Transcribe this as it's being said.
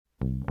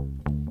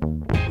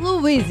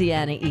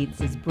Louisiana Eats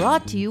is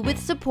brought to you with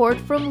support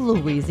from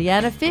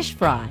Louisiana Fish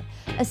Fry,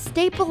 a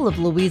staple of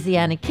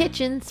Louisiana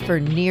kitchens for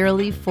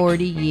nearly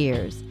 40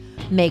 years.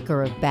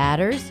 Maker of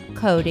batters,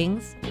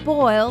 coatings,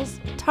 boils,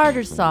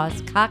 tartar sauce,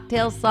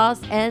 cocktail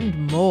sauce,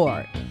 and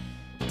more.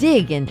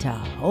 Dig into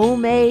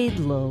homemade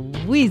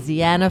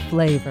Louisiana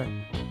flavor.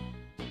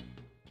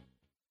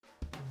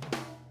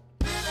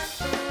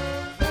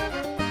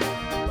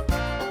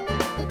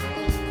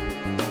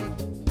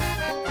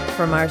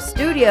 From our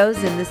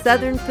studios in the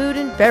Southern Food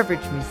and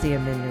Beverage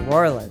Museum in New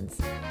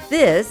Orleans,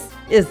 this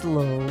is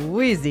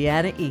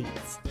Louisiana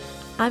Eats.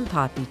 I'm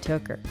Poppy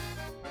Tooker.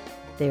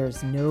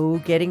 There's no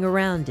getting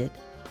around it.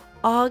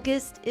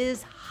 August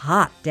is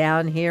hot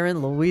down here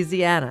in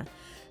Louisiana,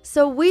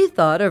 so we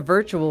thought a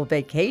virtual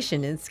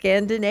vacation in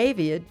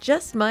Scandinavia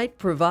just might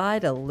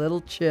provide a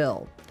little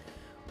chill.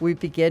 We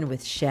begin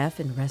with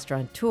chef and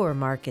restaurateur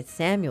Marcus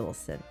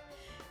Samuelsson.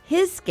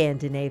 His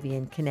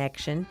Scandinavian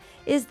connection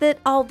is that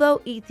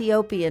although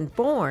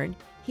Ethiopian-born,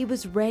 he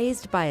was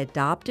raised by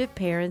adoptive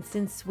parents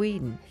in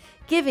Sweden,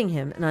 giving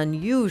him an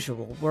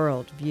unusual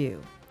worldview.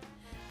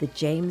 The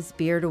James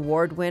Beard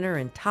Award winner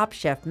and Top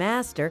Chef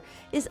master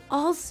is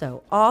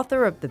also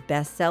author of the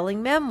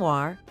best-selling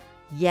memoir,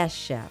 Yes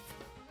Chef.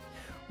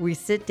 We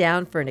sit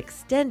down for an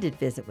extended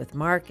visit with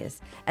Marcus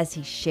as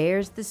he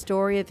shares the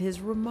story of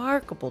his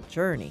remarkable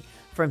journey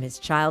from his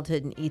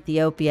childhood in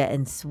Ethiopia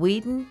and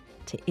Sweden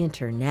to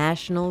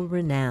international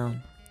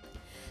renown.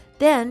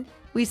 Then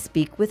we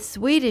speak with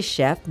Swedish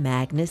chef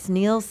Magnus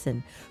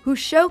Nilsson, who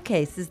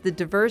showcases the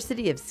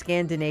diversity of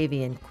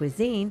Scandinavian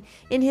cuisine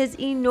in his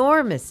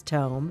enormous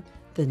tome,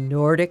 The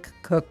Nordic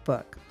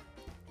Cookbook.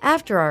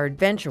 After our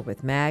adventure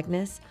with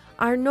Magnus,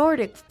 our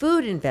Nordic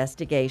food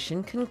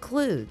investigation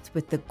concludes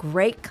with the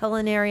great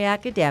culinary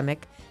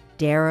academic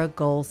Dara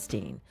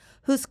Goldstein,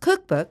 whose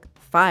cookbook,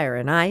 Fire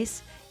and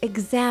Ice,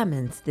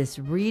 examines this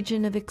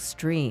region of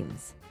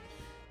extremes.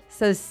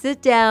 So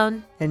sit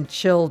down and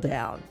chill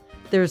down.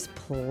 There's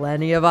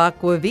plenty of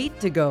aquavit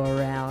to go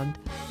around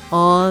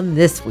on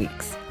this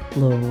week's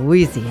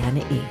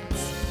Louisiana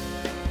Eats.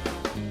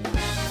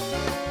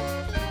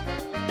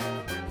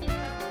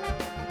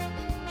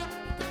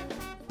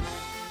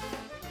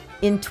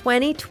 In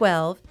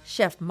 2012,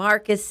 Chef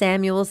Marcus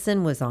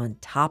Samuelsson was on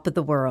top of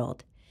the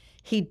world.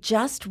 He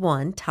just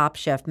won Top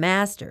Chef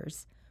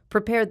Masters,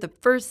 prepared the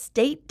first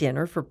state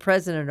dinner for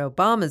President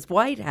Obama's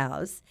White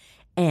House,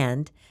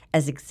 and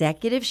as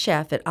executive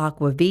chef at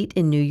Aquavit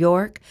in New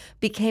York,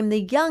 became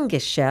the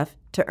youngest chef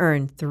to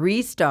earn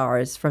 3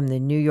 stars from the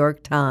New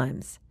York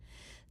Times.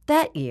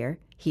 That year,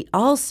 he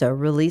also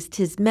released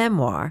his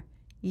memoir,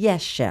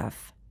 Yes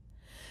Chef.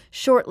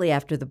 Shortly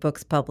after the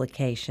book's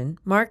publication,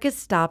 Marcus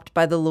stopped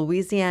by the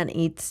Louisiana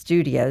Eats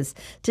studios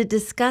to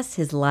discuss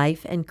his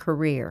life and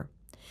career.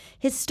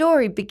 His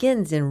story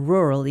begins in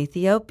rural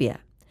Ethiopia.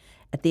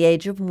 At the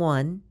age of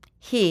 1,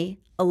 he,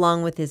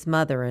 along with his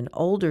mother and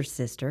older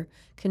sister,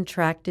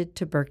 contracted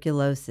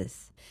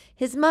tuberculosis.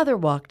 His mother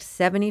walked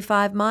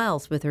 75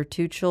 miles with her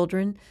 2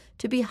 children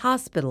to be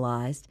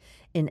hospitalized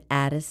in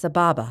Addis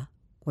Ababa,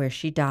 where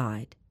she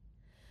died.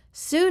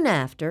 Soon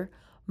after,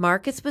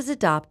 Marcus was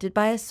adopted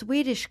by a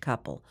Swedish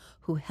couple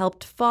who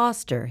helped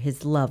foster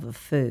his love of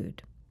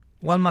food.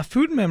 Well, my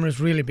food memories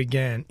really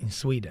began in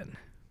Sweden.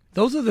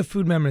 Those are the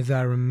food memories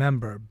I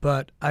remember,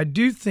 but I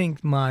do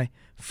think my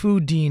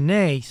food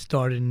DNA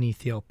started in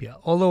Ethiopia.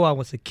 Although I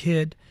was a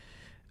kid,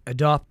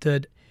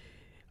 adopted,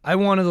 I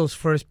wanted those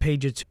first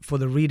pages for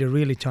the reader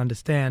really to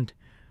understand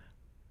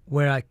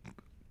where I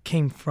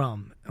came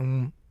from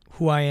and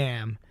who I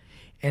am.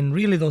 And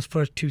really those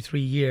first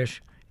 2-3 years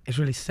is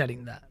really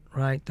setting that,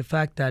 right? The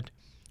fact that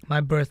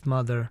my birth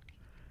mother,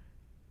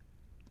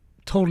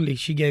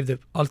 she gave the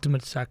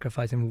ultimate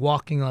sacrifice in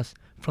walking us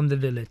from the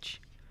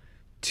village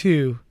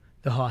to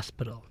the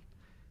hospital.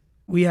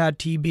 We had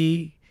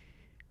TB.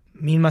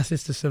 Me and my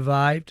sister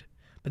survived.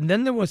 But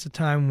then there was a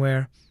time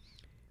where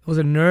there was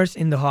a nurse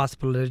in the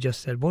hospital that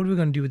just said, what are we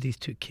going to do with these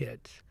 2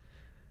 kids?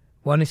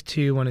 One is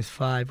 2, one is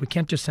 5. We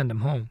can't just send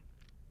them home.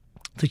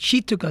 So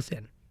she took us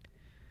in.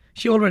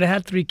 She already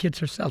had 3 kids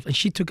herself, and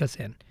she took us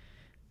in.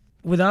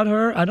 Without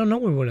her, I don't know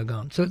where we would have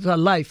gone. So our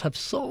life has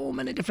so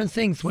many different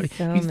things where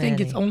you think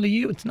it's only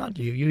you. It's not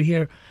you. You're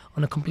here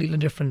on a completely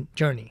different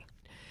journey.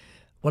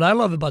 What I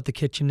love about the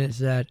kitchen is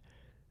that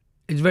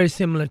it's very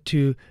similar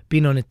to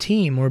being on a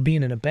team or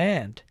being in a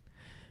band.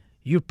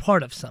 You're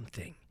part of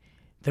something.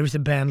 There is a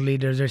band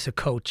leader, there's a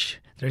coach,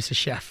 there's a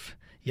chef.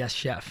 Yes,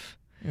 chef.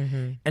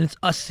 Mm-hmm. And it's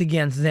us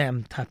against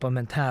them type of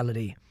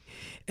mentality.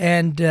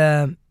 And,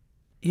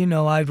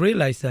 I've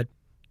realized that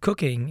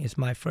cooking is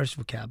my first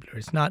vocabulary.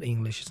 It's not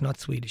English, it's not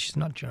Swedish, it's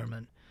not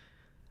German.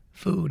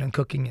 Food and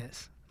cooking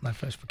is my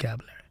first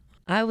vocabulary.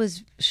 I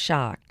was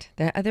shocked.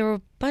 There were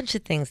a bunch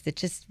of things that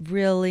just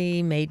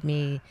really made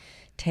me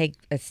take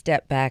a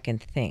step back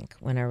and think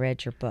when I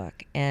read your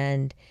book.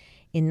 And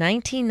in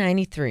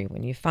 1993,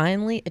 when you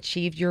finally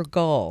achieved your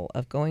goal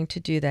of going to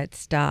do that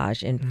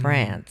stage in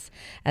France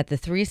at the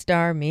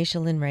 3-star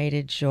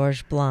Michelin-rated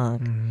Georges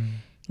Blanc,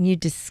 you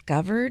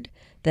discovered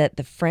that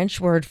the French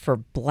word for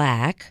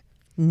black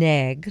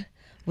Nègre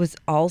was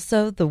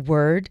also the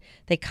word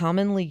they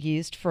commonly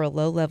used for a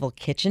low-level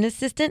kitchen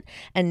assistant,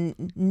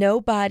 and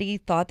nobody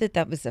thought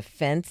that was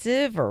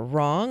offensive or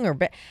wrong or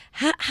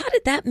how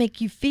did that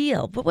make you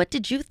feel? But what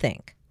did you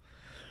think?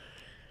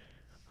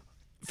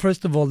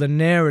 First of all, the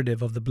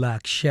narrative of the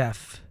black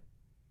chef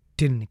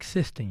didn't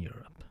exist in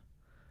Europe.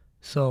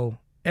 So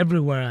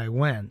everywhere I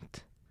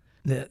went,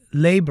 the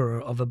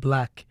labor of a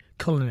black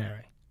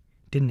culinary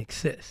didn't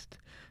exist.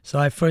 So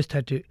I first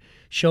had to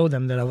show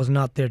them that I was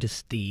not there to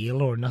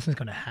steal, or nothing's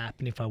going to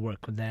happen if I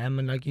work with them.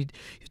 And like you're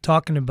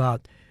talking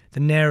about, the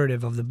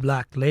narrative of the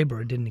black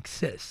laborer didn't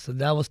exist. So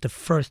that was the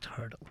first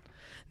hurdle.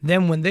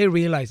 Then when they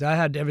realized I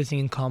had everything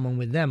in common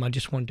with them, I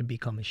just wanted to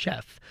become a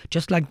chef,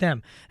 just like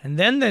them. And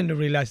then they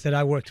realized that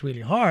I worked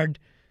really hard.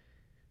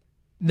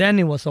 Then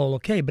it was all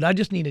okay, but I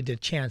just needed a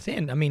chance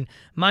in. I mean,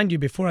 mind you,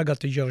 before I got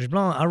to Georges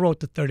Blanc, I wrote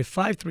to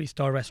 35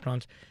 three-star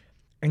restaurants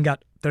and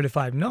got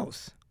 35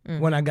 no's.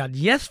 When I got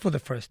yes for the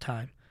first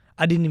time,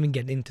 I didn't even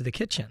get into the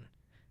kitchen.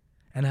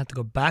 And I had to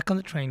go back on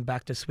the train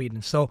back to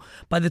Sweden. So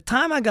by the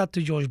time I got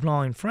to Georges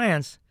Blanc in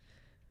France,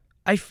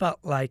 I felt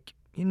like,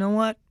 you know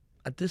what?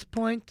 At this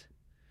point,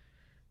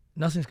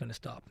 nothing's going to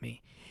stop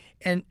me.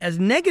 And as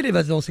negative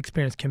as those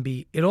experiences can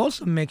be, it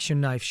also makes your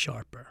knife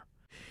sharper.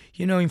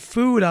 You know, in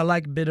food, I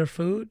like bitter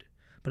food,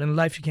 but in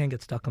life, you can't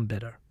get stuck on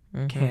bitter.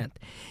 Can't.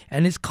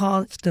 And it's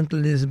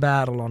constantly this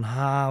battle on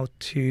how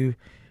to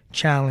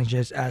challenge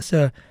it as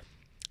a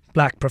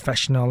black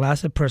professional,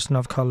 as a person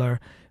of color,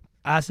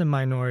 as a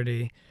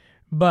minority.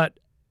 But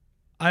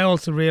I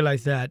also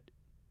realized that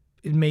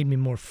it made me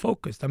more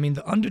focused. I mean,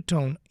 the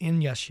undertone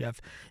in Yes Chef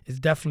is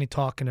definitely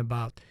talking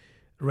about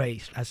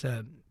race as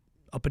a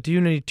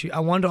opportunity to, I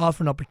want to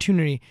offer an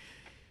opportunity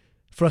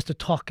for us to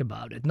talk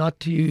about it, not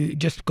to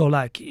just go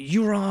like,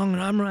 you're wrong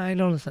and I'm right.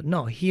 All of a sudden.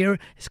 No, here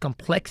is a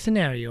complex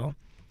scenario.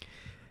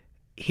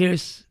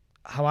 Here's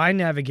how I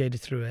navigated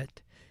through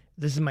it.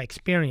 This is my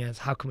experience.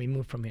 How can we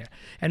move from here?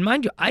 And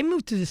mind you, I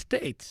moved to the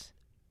States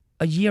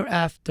a year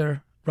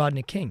after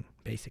Rodney King,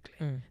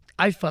 basically.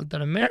 I felt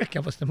that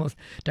America was the most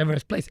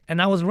diverse place,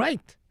 and I was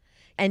right.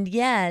 And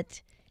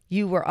yet,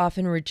 you were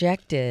often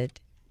rejected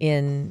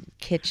in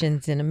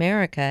kitchens in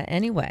America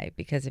anyway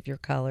because of your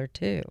color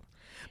too.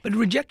 But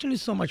rejection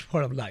is so much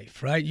part of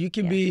life, right? You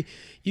could be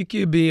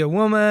a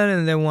woman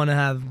and they want to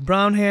have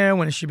brown hair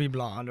when it should be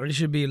blonde, or it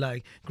should be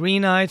like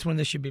green eyes when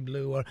they should be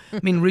blue. Or I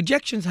mean,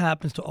 rejections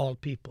happens to all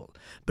people,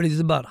 but it's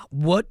about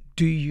what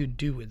do you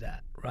do with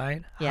that,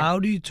 right? Yeah. How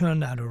do you turn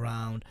that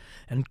around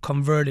and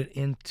convert it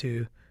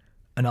into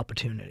an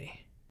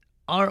opportunity?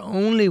 Our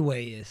only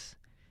way is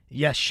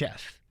Yes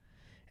Chef.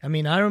 I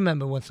mean, I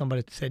remember when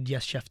somebody said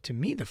Yes Chef to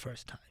me the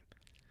first time.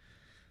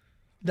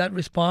 That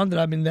response that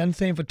I've been then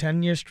saying for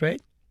 10 years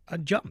straight, I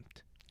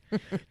jumped.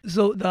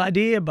 So the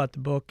idea about the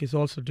book is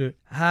also to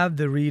have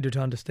the reader to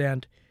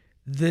understand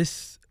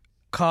this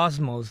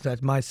cosmos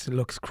that might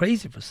look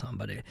crazy for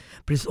somebody,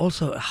 but it's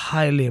also a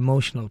highly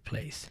emotional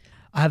place.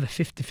 I have a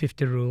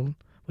 50-50 rule,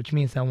 which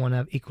means I want to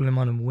have equal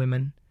amount of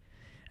women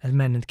as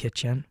men in the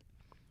kitchen.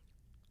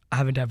 I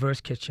have a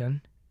diverse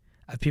kitchen.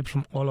 I have people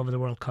from all over the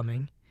world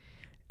coming.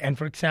 And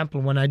for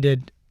example, when I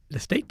did the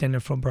state dinner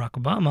for Barack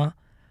Obama,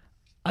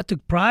 I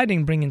took pride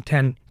in bringing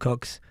 10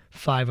 cooks,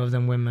 5 of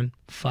them women,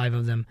 5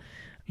 of them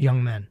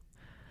young men.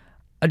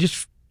 I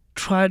just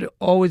try to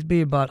always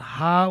be about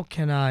how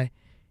can I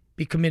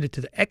be committed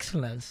to the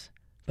excellence,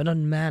 but not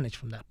manage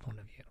from that point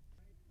of view.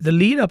 The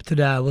lead up to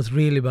that was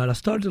really about, I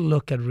started to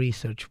look at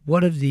research.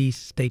 What have these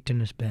state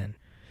dinners been?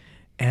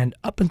 And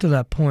up until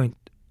that point,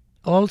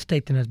 all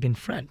state dinner has been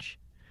French.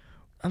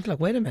 I was like,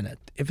 wait a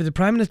minute. If it's the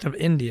Prime Minister of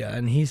India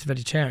and he's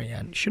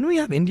vegetarian, shouldn't we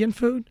have Indian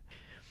food?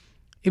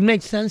 It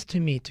made sense to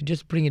me to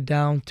just bring it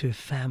down to a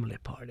family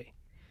party.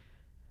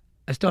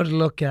 I started to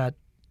look at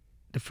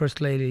the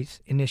First Lady's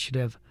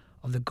initiative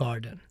of the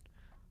garden.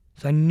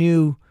 So I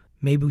knew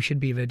maybe we should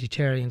be a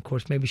vegetarian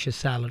course, maybe should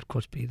salad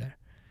course be there.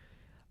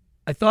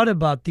 I thought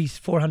about these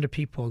 400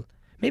 people,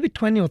 maybe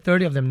 20 or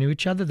 30 of them knew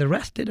each other, the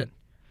rest didn't.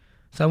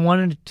 So I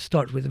wanted to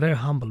start with very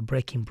humble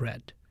breaking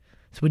bread.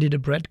 So we did a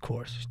bread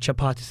course,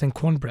 chapatis and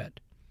cornbread.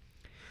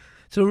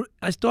 So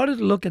I started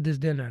to look at this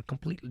dinner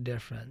completely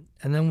different.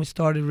 And then we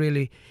started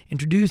really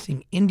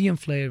introducing Indian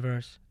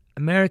flavors,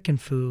 American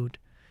food,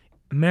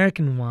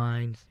 American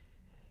wines,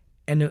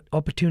 and an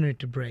opportunity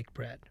to break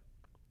bread.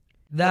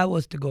 That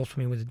was the goal for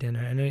me with the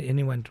dinner, and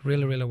it went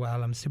really, really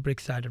well. I'm super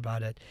excited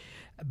about it.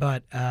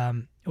 But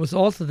it was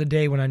also the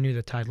day when I knew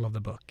the title of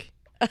the book.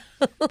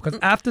 Because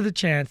after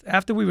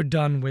we were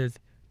done with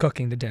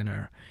cooking the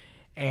dinner,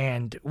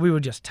 and we were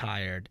just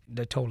tired,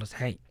 they told us,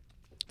 hey,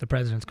 the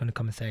president's going to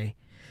come and say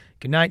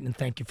good night and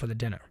thank you for the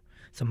dinner.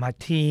 So my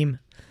team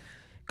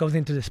goes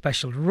into the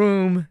special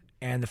room,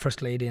 and the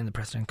First Lady and the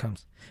President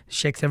comes,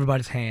 shakes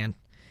everybody's hand.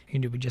 We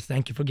just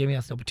thank you for giving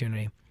us the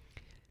opportunity.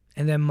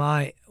 And then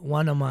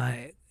one of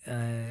my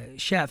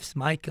chefs,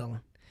 Michael,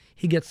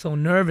 he gets so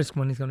nervous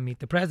when he's going to meet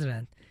the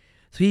President.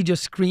 So he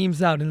just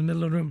screams out in the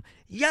middle of the room,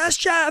 "Yes,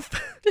 chef!"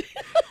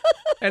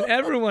 And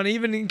everyone,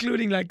 even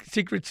including like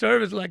Secret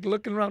Service, like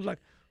looking around like,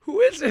 who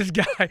is this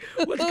guy?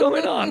 What's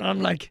going on?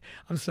 I'm like,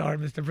 I'm sorry,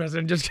 Mr.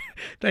 President. Just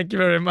thank you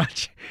very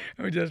much.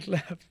 And we just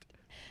left.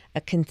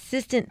 A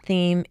consistent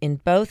theme in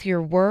both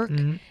your work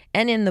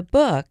and in the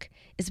book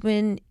is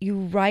when you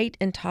write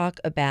and talk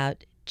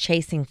about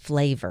chasing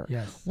flavor.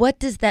 Yes. What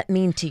does that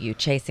mean to you,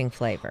 chasing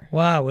flavor?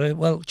 Wow.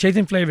 Well,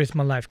 chasing flavor is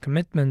my life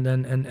commitment.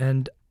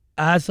 And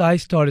as I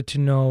started to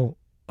know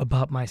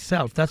about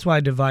myself, that's why I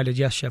divided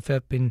Yes Chef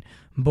up in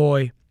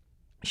boy,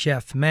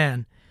 chef,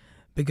 man,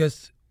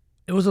 because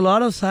there was a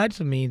lot of sides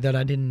of me that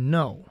I didn't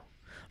know.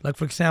 Like,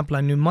 for example,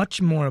 I knew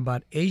much more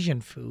about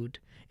Asian food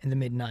in the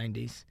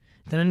mid-90s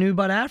than I knew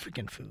about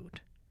African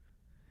food.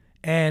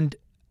 And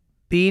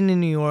being in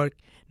New York,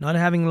 not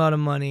having a lot of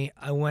money,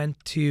 I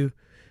went to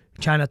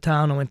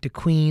Chinatown, I went to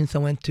Queens, I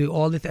went to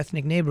all these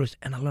ethnic neighborhoods,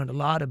 and I learned a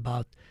lot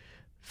about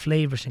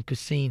flavors and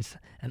cuisines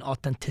and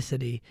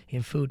authenticity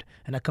in food.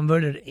 And I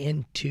converted it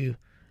into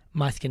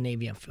my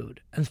Scandinavian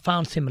food and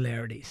found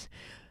similarities.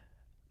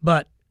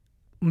 But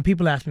when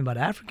people asked me about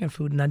African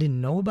food and I didn't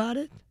know about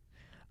it,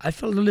 I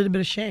felt a little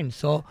bit ashamed.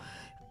 So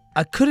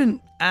I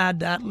couldn't add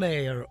that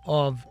layer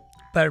of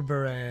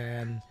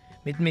berbere and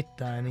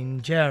mitmita and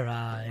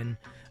injera and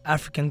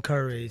African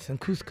curries and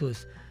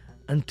couscous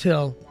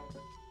until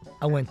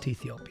I went to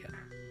Ethiopia.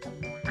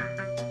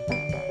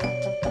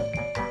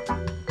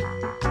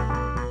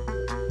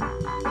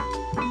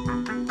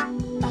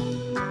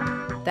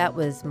 That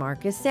was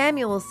Marcus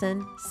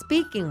Samuelsson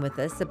speaking with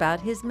us about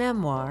his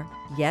memoir,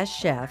 Yes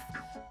Chef,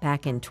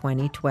 back in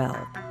 2012.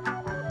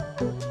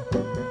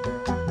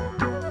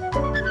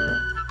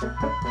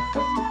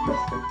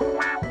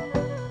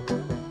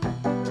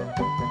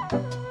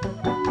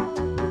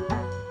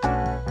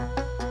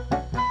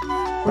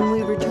 When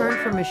we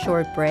return from a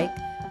short break,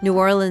 New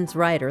Orleans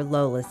writer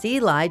Lolis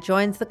Elie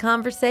joins the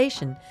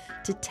conversation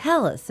to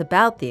tell us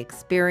about the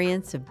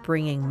experience of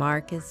bringing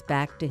Marcus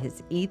back to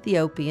his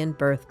Ethiopian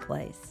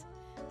birthplace.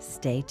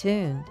 Stay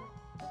tuned.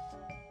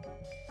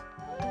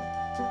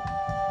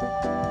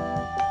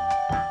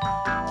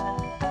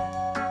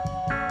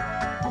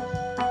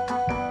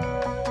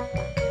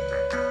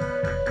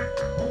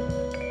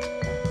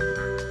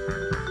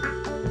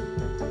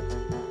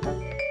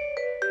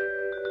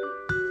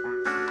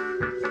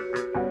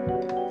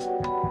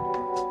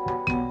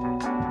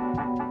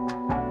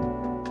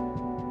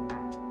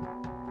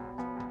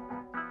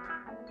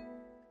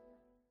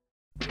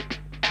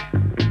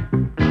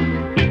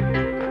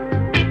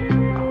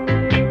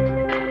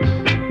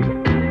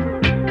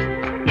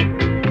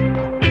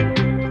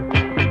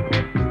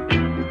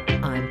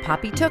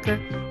 Poppy Tooker,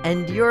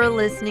 and you're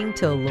listening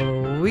to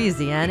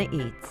Louisiana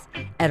Eats,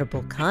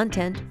 edible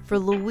content for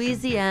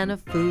Louisiana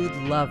food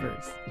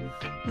lovers.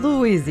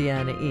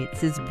 Louisiana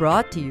Eats is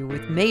brought to you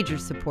with major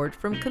support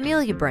from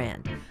Camellia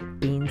Brand,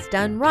 beans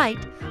done right,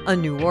 a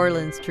New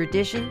Orleans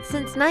tradition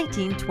since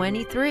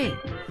 1923.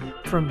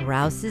 From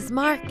Rouse's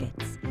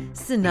Markets,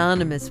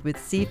 synonymous with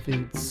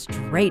seafood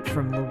straight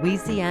from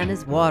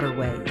Louisiana's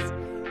waterways.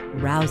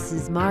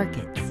 Rouse's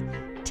Markets,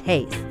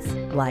 tastes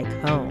like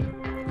home.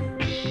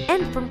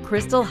 And from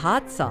Crystal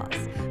Hot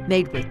Sauce,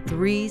 made with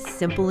 3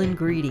 simple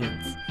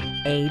ingredients: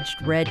 aged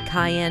red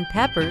cayenne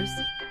peppers,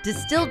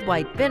 distilled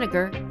white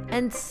vinegar,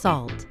 and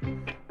salt.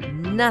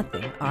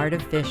 Nothing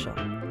artificial.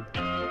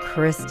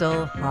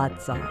 Crystal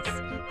Hot Sauce,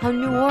 how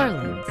New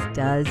Orleans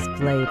does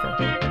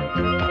flavor.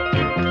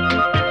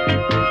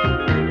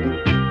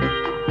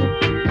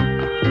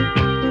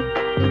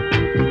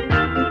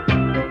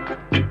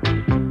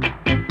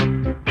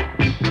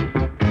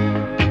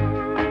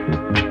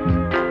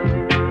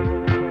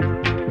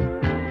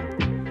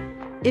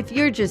 If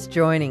you're just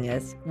joining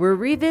us, we're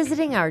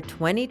revisiting our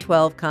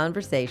 2012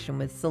 conversation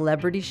with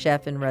celebrity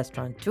chef and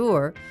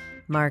restaurateur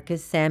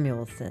Marcus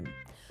Samuelsson.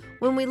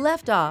 When we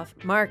left off,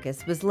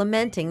 Marcus was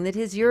lamenting that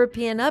his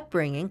European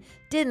upbringing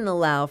didn't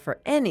allow for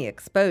any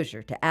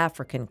exposure to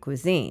African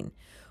cuisine,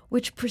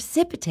 which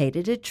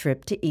precipitated a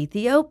trip to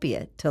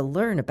Ethiopia to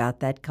learn about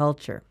that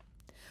culture.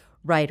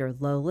 Writer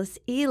Lolis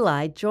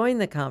Elie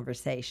joined the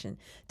conversation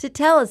to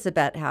tell us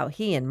about how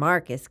he and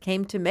Marcus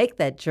came to make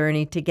that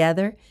journey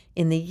together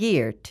in the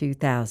year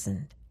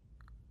 2000.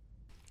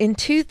 In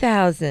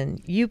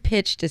 2000, you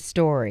pitched a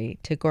story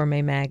to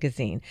Gourmet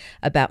Magazine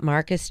about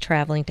Marcus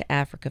traveling to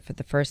Africa for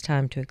the first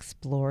time to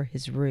explore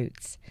his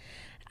roots.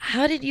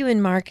 How did you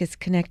and Marcus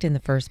connect in the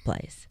first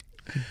place?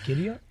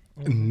 Gideon?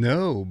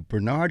 No,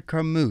 Bernard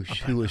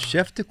Carmouche, who was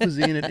chef de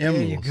cuisine at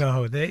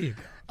Emerald's. There you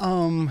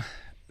go.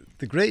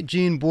 The great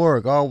Gene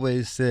Borg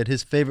always said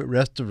his favorite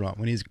restaurant,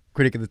 when he's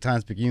critic of the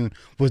Times-Picayune,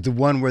 was the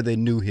one where they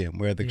knew him,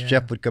 where the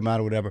chef would come out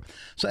or whatever.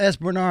 So I asked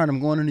Bernard, I'm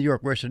going to New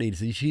York, where should I eat? He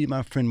said, you should eat at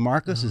my friend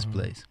Marcus's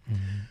place.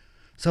 Mm-hmm.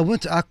 So I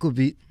went to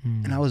Aquavit,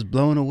 and I was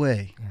blown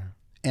away. Yeah.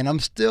 And I'm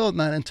still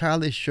not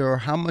entirely sure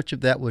how much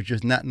of that was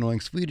just not knowing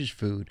Swedish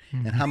food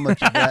and how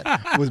much of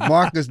that was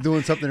Marcus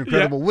doing something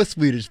incredible with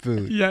Swedish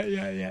food. Yeah.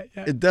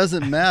 It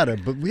doesn't matter.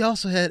 But we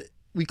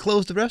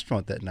closed the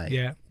restaurant that night.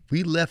 Yeah.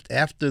 We left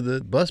after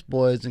the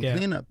busboys and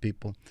cleanup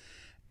people.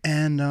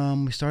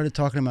 And we started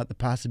talking about the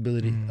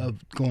possibility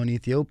of going to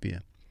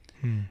Ethiopia.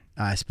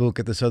 I spoke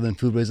at the Southern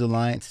Foodways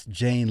Alliance.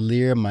 Jane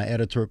Lear, my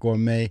editor at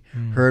Gourmet,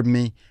 heard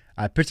me.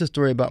 I pitched a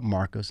story about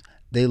Marcus.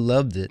 They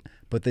loved it,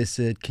 but they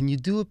said, can you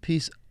do a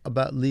piece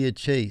about Leah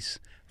Chase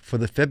for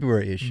the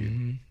February issue?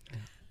 Mm-hmm.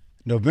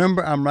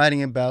 November, I'm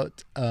writing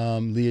about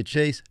Leah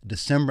Chase.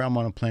 December, I'm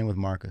on a plane with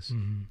Marcus.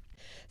 Mm-hmm.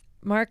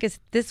 Marcus,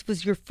 this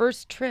was your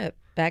first trip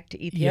back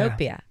to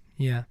Ethiopia.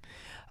 Yeah.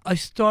 I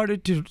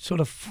started to sort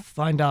of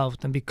find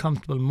out and be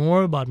comfortable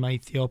more about my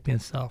Ethiopian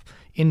self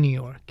in New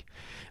York.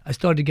 I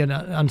started to get to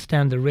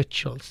understand the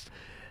rituals,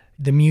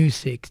 the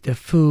music, the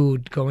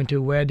food, going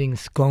to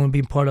weddings, going to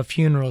be part of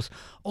funerals,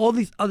 all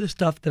these other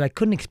stuff that I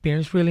couldn't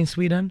experience really in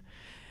Sweden.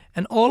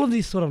 And all of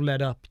these sort of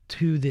led up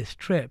to this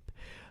trip.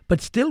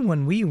 But still,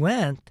 when we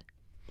went,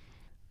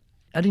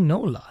 I didn't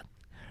know a lot.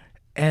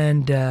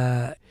 And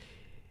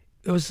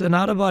it was an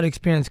out-of-body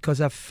experience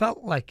because I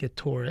felt like a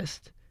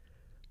tourist,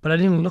 but I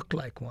didn't look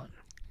like one.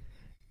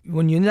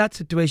 When you're in that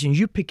situation,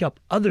 you pick up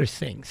other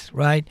things,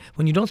 right?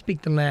 When you don't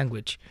speak the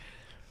language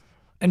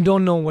and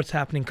don't know what's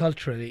happening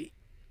culturally,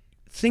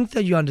 things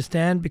that you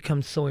understand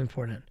become so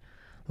important,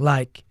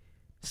 like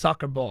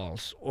soccer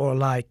balls or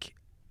like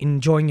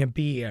enjoying a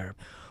beer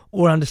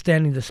or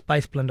understanding the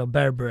spice blend of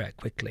berbere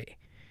quickly.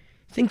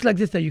 Things like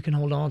this that you can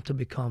hold on to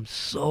become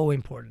so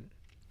important.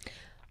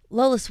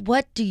 Lolis,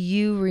 what do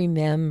you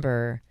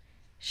remember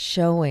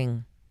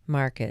showing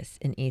Marcus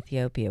in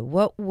Ethiopia?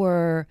 What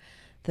were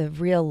the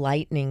real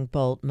lightning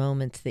bolt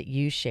moments that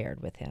you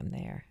shared with him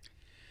there?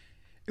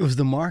 It was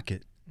the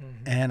market.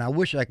 Mm-hmm. And I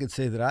wish I could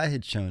say that I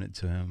had shown it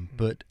to him. Mm-hmm.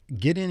 But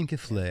Gideon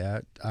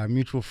Kifle, our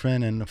mutual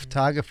friend and a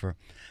photographer,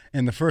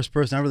 and the first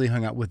person I really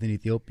hung out with in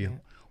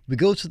Ethiopia, we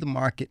go to the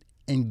market,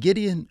 and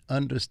Gideon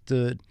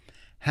understood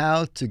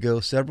how to go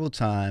several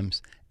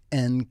times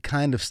and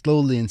kind of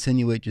slowly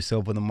insinuate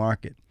yourself in the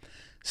market.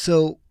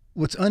 So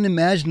what's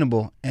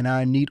unimaginable in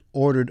our neat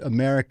ordered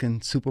American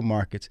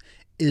supermarkets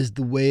is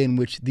the way in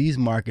which these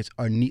markets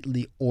are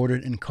neatly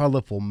ordered and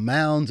colorful.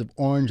 Mounds of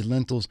orange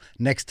lentils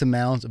next to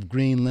mounds of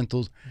green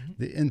lentils.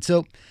 Mm-hmm. And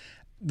so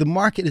the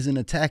market is an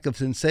attack of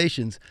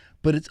sensations,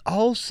 but it's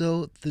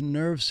also the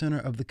nerve center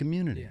of the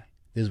community. Yeah.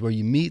 There's where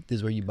you meet,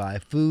 there's where you buy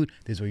food,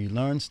 there's where you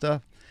learn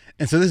stuff.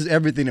 And so this is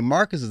everything that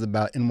Marcus is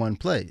about in one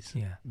place,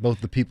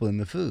 both the people and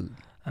the food.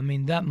 I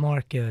mean, that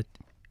market,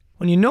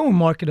 when you know a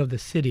market of the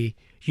city,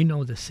 you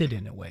know the city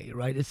in a way,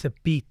 right? It's a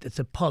beat, it's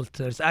a pulse,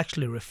 it's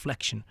actually a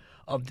reflection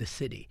of the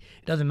city.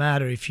 It doesn't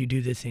matter if you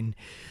do this in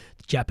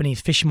the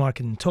Japanese fish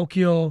market in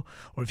Tokyo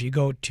or if you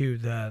go to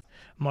the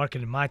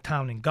market in my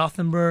town in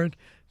Gothenburg,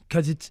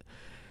 because it's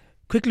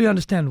quickly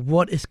understand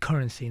what is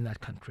currency in that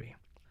country.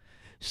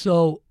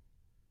 So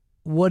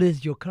what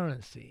is your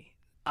currency?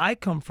 I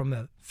come from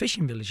a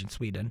fishing village in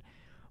Sweden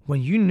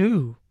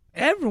when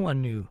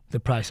everyone knew the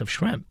price of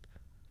shrimp,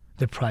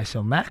 the price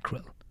of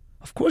mackerel.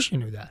 Of course you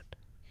knew that.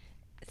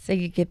 So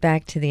you get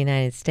back to the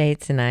United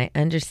States, and I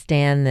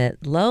understand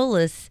that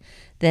Lolis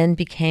then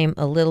became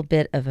a little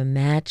bit of a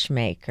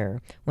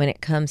matchmaker when it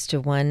comes to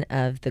one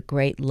of the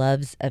great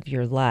loves of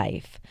your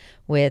life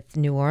with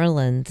New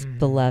Orleans'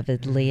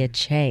 beloved Leah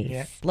Chase.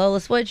 Yeah.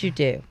 Lolis, what'd you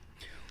do?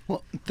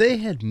 Well, they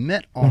had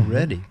met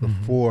already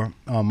before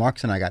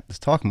Marcus and I got this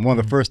talking. One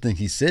of the first things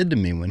he said to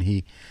me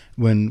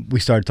when we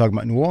started talking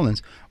about New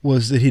Orleans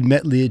was that he'd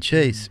met Leah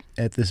Chase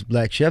at this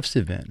Black Chefs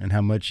event and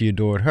how much he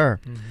adored her.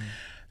 Mm-hmm.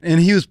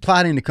 And he was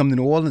plotting to come to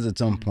New Orleans at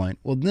some point.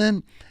 Well,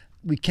 then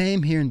we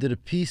came here and did a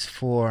piece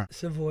for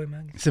Savoy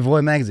Magazine.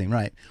 Savoy Magazine,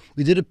 right.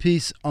 We did a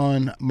piece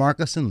on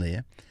Marcus and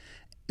Leah.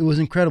 It was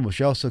incredible.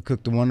 She also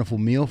cooked a wonderful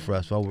meal for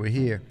us while we were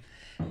here.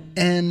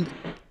 And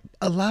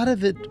a lot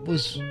of it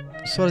was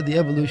sort of the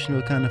evolution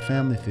of a kind of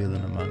family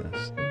feeling among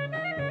us.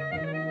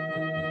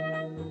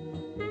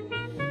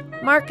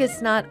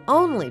 Marcus not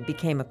only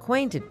became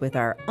acquainted with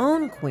our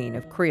own queen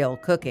of Creole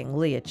cooking,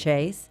 Leah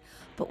Chase,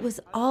 but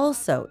was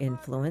also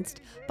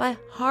influenced by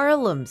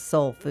Harlem's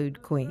soul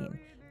food queen,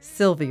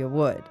 Sylvia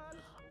Wood,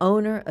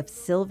 owner of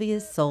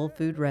Sylvia's Soul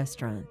Food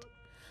Restaurant.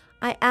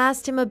 I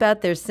asked him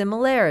about their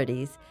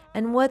similarities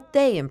and what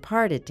they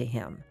imparted to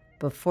him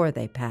before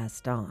they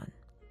passed on.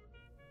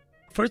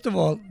 First of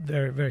all,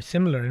 they're very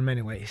similar in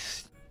many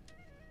ways.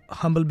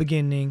 Humble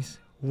beginnings,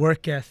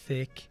 work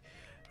ethic,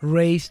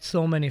 raised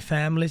so many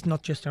families,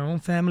 not just our own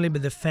family,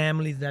 but the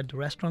families that the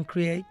restaurant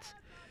creates.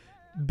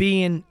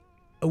 Being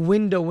a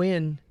window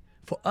in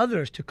for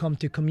others to come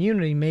to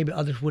community maybe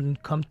others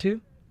wouldn't come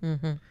to.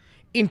 Mm-hmm.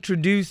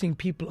 Introducing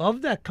people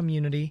of that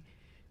community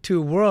to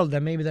a world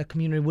that maybe that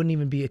community wouldn't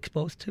even be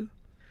exposed to.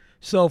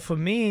 So for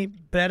me,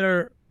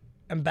 better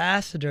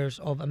ambassadors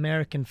of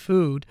American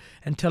food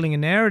and telling a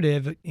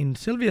narrative, in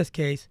Sylvia's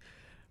case,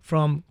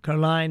 from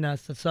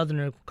Carolinas, the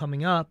Southerner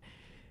coming up,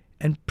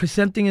 and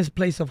presenting his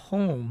place of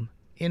home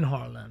in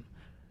Harlem,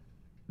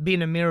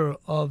 being a mirror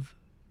of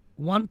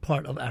one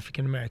part of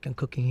African American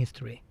cooking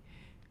history.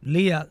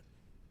 Leah,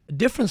 a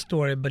different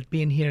story, but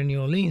being here in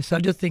New Orleans. So I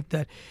just think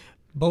that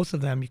both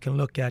of them you can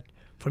look at,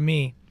 for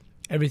me,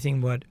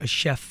 everything what a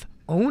chef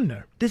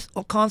owner. This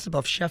concept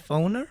of chef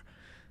owner,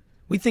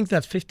 we think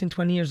that's 15,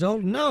 20 years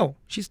old. No,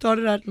 she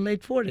started at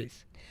late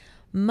 40s.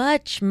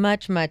 Much,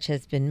 much, much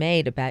has been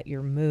made about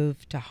your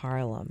move to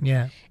Harlem.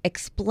 Yeah.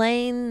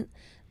 Explain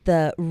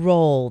the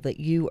role that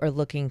you are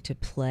looking to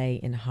play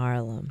in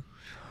Harlem.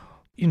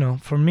 You know,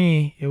 for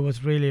me, it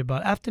was really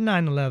about after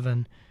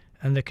 9/11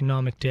 and the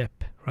economic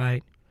dip,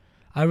 right?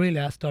 I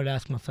really started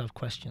asking myself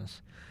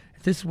questions.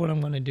 If this is what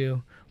I'm going to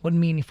do, what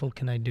meaningful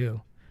can I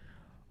do?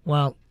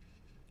 Well,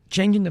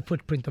 changing the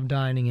footprint of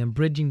dining and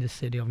bridging the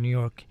city of New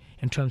York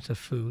in terms of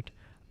food,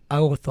 I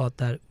always thought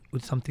that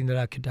was something that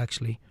I could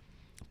actually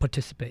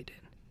participate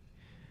in.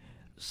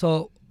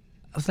 So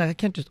I was like, I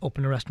can't just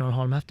open a restaurant in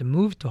Harlem. I have to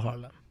move to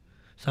Harlem.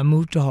 So I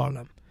moved to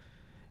Harlem.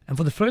 And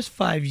for the first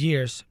 5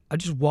 years, I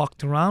just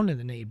walked around in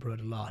the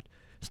neighborhood a lot.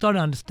 Started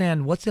to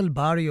understand what's El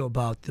Barrio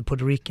about, the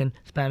Puerto Rican,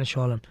 Spanish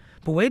Harlem.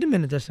 But wait a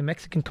minute, there's a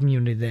Mexican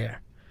community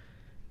there.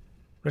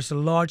 There's a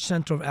large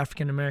center of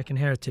African-American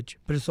heritage,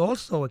 but it's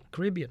also a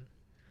Caribbean.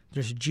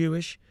 There's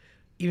Jewish.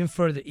 Even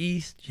further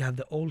east, you have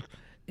the old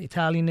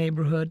Italian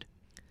neighborhood.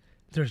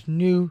 There's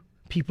new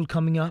people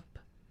coming up,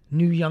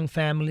 new young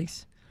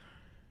families.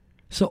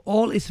 So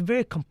all is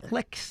very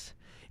complex.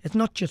 It's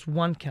not just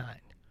one kind.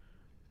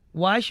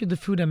 Why should the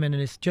food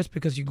amenities, just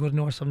because you go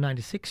north of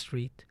 96th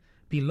Street,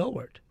 be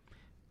lowered?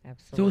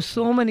 Absolutely. There were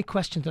so many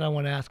questions that I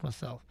want to ask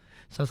myself.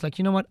 So I was like,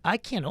 you know what? I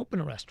can't open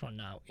a restaurant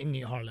now in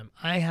New Harlem.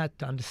 I had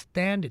to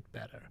understand it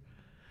better.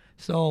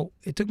 So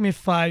it took me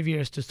 5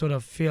 years to sort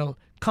of feel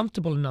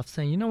comfortable enough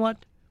saying, you know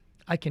what?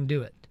 I can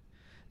do it.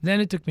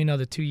 Then it took me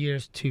another 2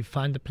 years to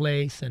find the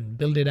place and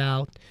build it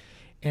out.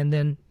 And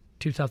then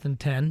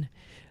 2010,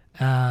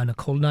 on a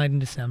cold night in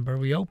December,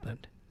 we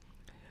opened.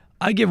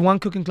 I give one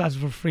cooking class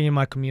for free in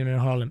my community in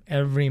Harlem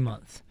every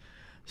month.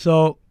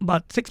 So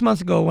about 6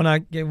 months ago when I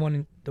gave one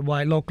in the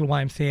local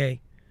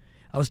YMCA,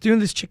 I was doing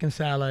this chicken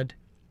salad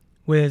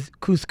with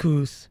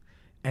couscous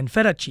and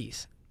feta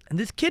cheese. And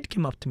this kid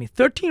came up to me,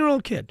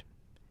 13-year-old kid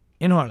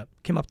in Harlem,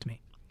 came up to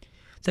me.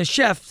 Said,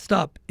 "Chef,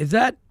 stop. Is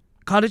that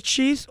cottage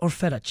cheese or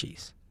feta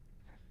cheese?"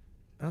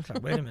 I was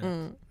like, wait a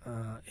minute.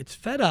 It's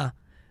feta.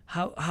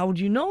 How would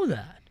you know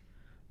that?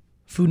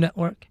 Food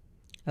Network.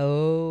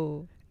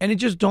 Oh. And it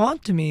just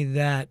dawned to me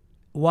that,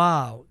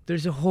 wow,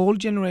 there's a whole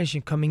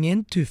generation coming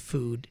into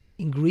food,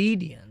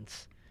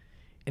 ingredients,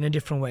 in a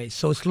different way.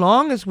 So as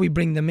long as we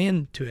bring them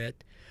into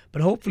it,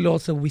 but hopefully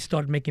also we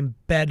start making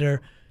better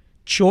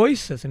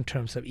choices in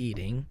terms of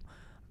eating.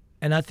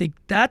 And I think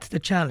that's the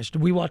challenge.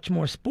 We watch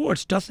more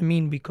sports doesn't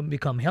mean we can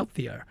become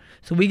healthier.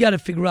 So we got to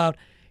figure out,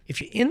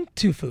 if you're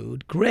into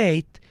food,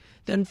 great,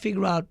 then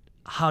figure out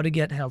how to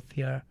get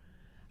healthier,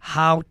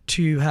 how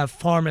to have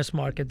farmers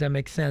market that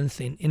makes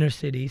sense in inner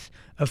cities,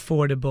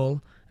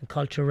 affordable and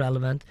culture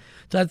relevant.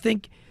 So I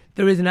think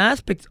there is an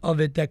aspect of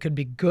it that could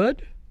be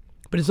good,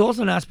 but it's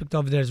also an aspect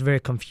of it that's very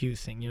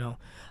confusing. You know,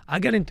 I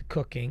got into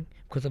cooking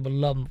because of a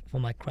love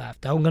for my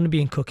craft. I'm going to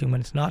be in cooking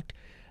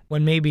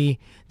when maybe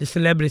the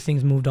celebrity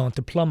things moved on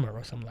to plumber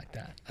or something like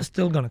that. I'm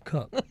still going to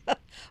cook.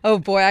 Oh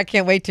boy, I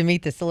can't wait to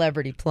meet the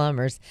celebrity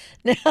plumbers.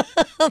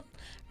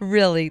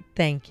 Really,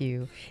 thank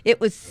you. It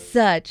was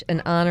such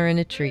an honor and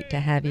a treat to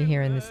have you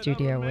here in the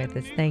studio with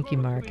us. Thank you,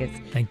 Marcus.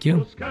 Thank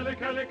you.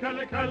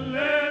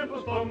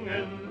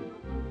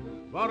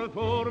 Var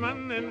får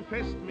man en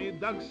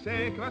festmiddag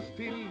säkrast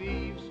till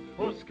livs?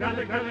 Hos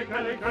Kalle, Kalle,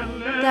 Kalle,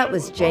 Kalle. That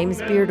was James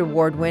Beard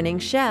Award-winning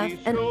chef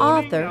and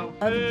author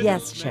of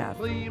Yes Chef,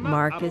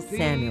 Marcus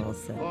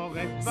Samuelsson,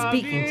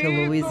 speaking to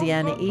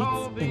Louisiana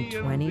Eats in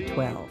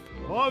 2012.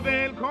 Och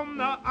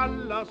välkomna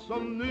alla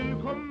som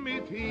nu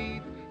kommit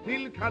hit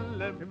till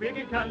Kalle.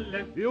 Vilken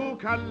Kalle? Jo,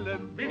 Kalle.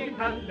 Vilken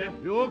Kalle?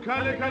 Jo,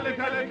 Kalle, Kalle,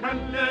 Kalle,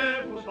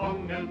 Kalle på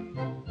Spången.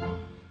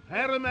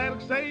 Här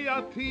märks sig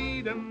att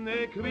tiden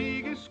är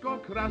krigisk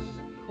och krass.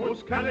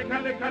 Hos Kalle,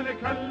 Kalle, Kalle,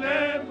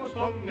 Kalle på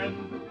Spången.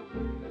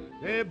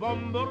 De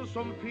bomber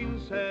som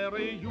finns här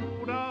är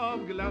gjorda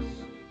av glass.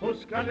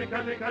 Hos Kalle,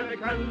 Kalle, Kalle,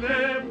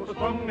 Kalle på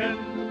Spången.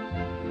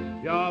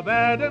 Ja,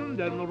 världen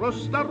den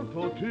rustar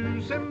på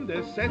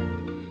tusende sätt.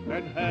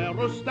 Men här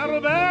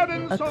rustar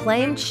världen som...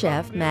 Acclaimed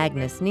chef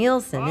Magnus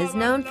Nilsson is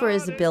known for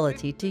his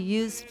ability to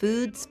use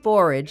foods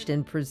foraged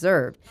and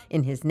preserved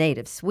in his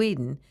native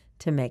Sweden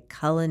to make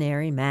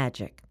culinary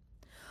magic.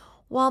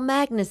 While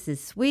Magnus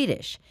is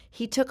Swedish,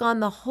 he took on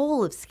the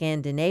whole of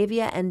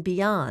Scandinavia and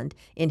beyond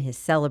in his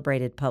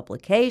celebrated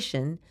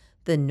publication,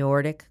 The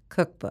Nordic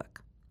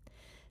Cookbook.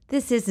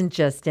 This isn't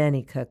just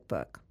any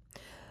cookbook.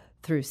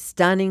 Through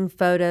stunning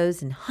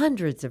photos and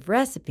hundreds of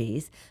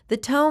recipes, the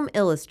tome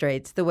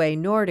illustrates the way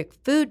Nordic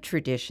food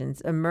traditions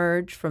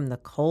emerge from the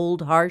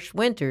cold, harsh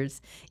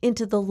winters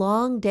into the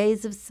long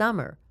days of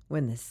summer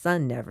when the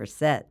sun never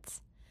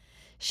sets.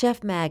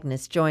 Chef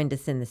Magnus joined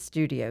us in the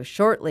studio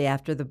shortly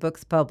after the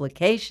book's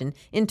publication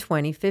in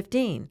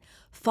 2015,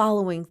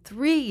 following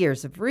 3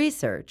 years of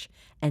research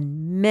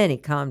and many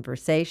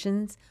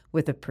conversations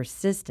with a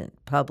persistent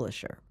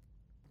publisher.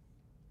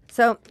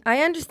 So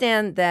I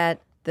understand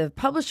that the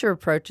publisher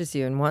approaches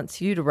you and wants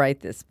you to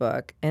write this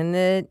book, and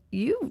that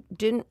you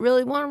didn't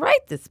really want to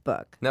write this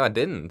book. No, I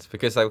didn't,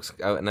 because I was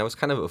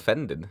kind of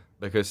offended,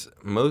 because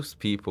most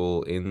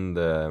people in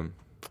the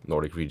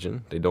Nordic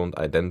region, they don't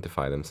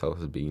identify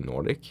themselves as being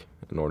Nordic.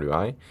 nor do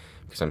I,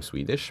 because I'm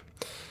Swedish.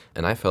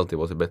 And I felt it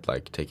was a bit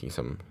like taking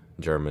some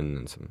German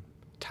and some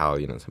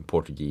Italian and some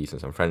Portuguese and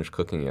some French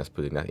cooking and just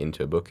putting that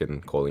into a book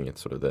and calling it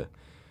sort of the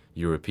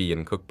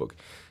European cookbook.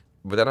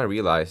 But then I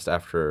realized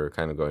after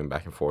kind of going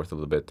back and forth a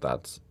little bit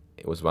that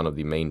it was one of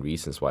the main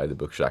reasons why the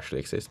book should actually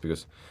exist,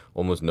 because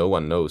almost no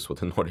one knows what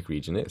the Nordic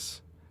region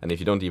is. And if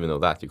you don't even know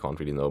that, you can't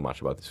really know much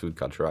about this food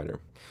culture either.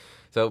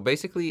 So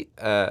basically,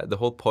 the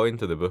whole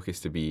point of the book is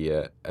to be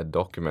a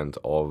document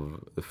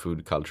of the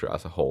food culture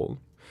as a whole,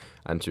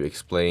 and to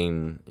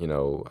explain,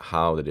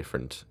 how the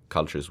different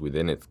cultures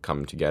within it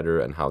come together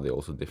and how they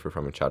also differ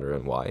from each other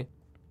and why.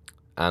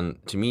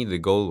 And to me, the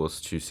goal was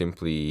to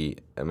simply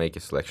make a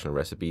selection of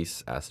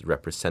recipes as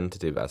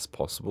representative as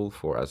possible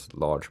for as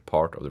large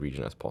part of the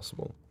region as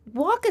possible.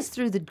 Walk us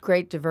through the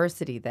great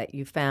diversity that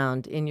you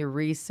found in your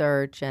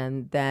research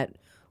and that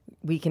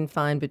we can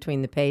find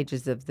between the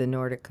pages of the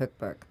Nordic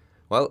Cookbook.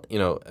 Well,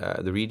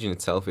 the region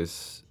itself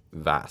is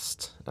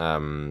vast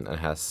and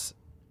has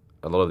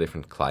a lot of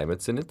different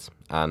climates in it.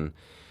 And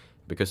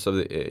because of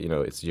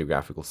its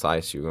geographical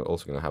size, you're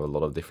also going to have a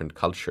lot of different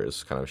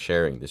cultures kind of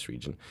sharing this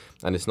region.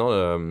 And it's not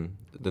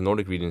the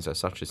Nordic regions as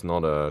such is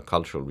not a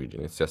cultural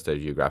region. It's just a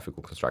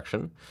geographical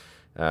construction.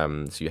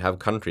 So you have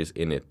countries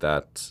in it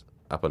that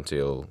up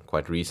until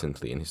quite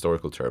recently in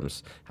historical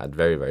terms had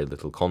very, very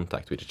little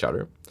contact with each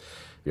other.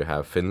 You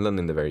have Finland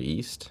in the very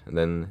east, and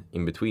then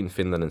in between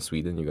Finland and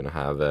Sweden, you're going to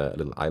have a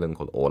little island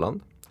called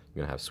Åland.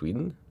 You're going to have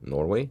Sweden,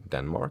 Norway,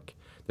 Denmark,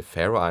 the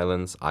Faroe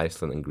Islands,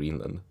 Iceland, and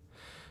Greenland.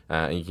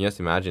 And you can just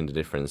imagine the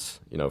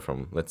difference,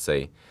 from, let's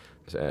say,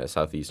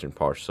 southeastern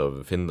parts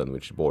of Finland,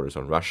 which borders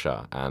on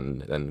Russia,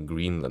 and then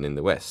Greenland in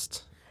the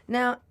west.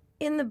 Now,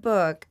 in the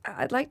book,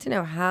 I'd like to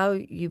know how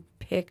you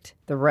picked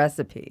the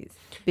recipes,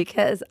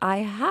 because I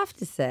have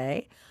to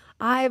say,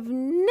 I've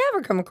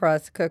never come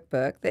across a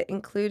cookbook that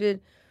included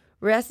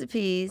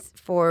recipes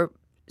for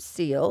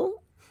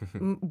seal,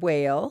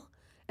 whale,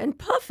 and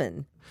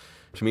puffin.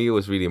 To me, it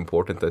was really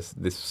important that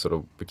this sort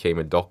of became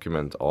a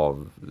document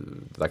of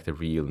like the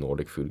real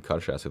Nordic food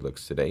culture as it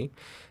looks today.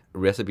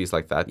 Recipes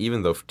like that,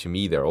 even though to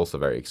me they're also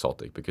very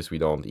exotic because we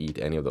don't eat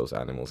any of those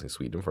animals in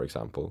Sweden, for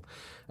example.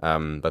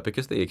 But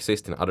because they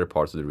exist in other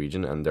parts of the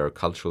region and they're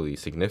culturally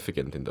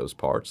significant in those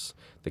parts,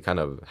 they kind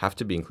of have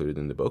to be included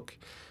in the book.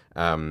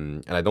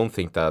 And I don't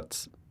think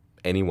that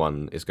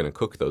anyone is going to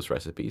cook those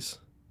recipes.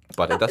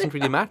 But it doesn't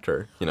really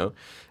matter,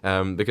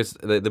 because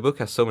the book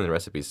has so many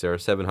recipes. There are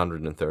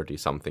 730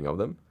 something of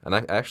them. And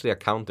I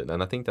counted,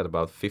 and I think that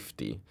about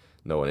 50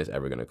 no one is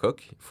ever going to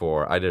cook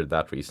for either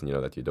that reason,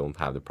 that you don't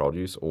have the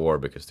produce, or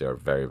because they are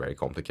very, very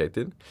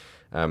complicated.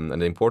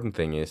 And the important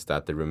thing is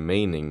that the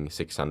remaining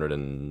 600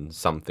 and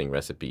something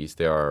recipes,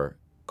 they are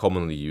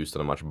commonly used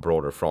on a much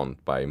broader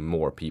front by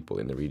more people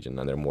in the region,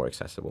 and they're more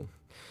accessible.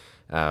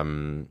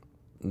 The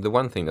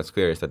one thing that's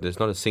clear is that there's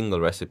not a single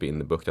recipe in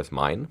the book that's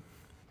mine,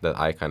 that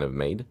I kind of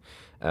made.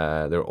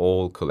 They're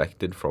all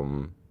collected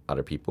from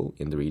other people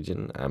in the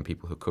region and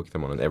people who cook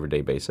them on an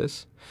everyday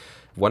basis.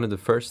 One of the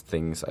first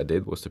things I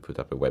did was to put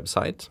up a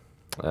website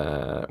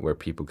where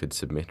people could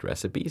submit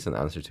recipes and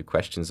answer to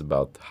questions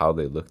about how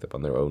they looked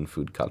upon their own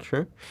food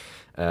culture.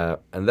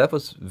 And that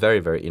was very,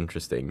 very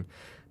interesting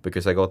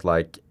because I got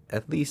like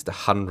at least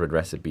 100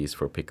 recipes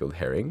for pickled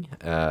herring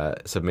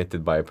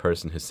submitted by a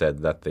person who said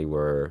that they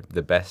were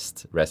the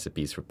best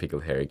recipes for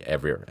pickled herring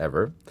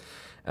ever.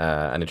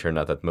 And it turned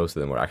out that most of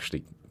them were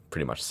actually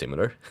pretty much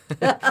similar.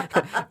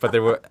 But they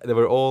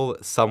were all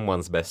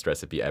someone's best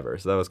recipe ever.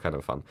 So that was kind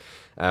of fun.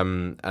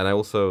 And I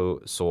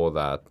also saw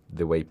that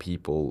the way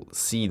people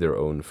see their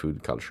own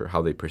food culture,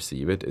 how they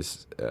perceive it,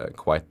 is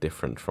quite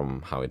different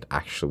from how it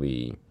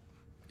actually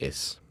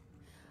is.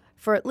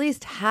 For at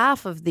least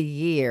half of the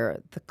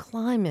year, the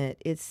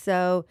climate is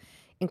so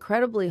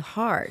incredibly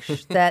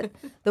harsh that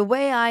the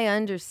way I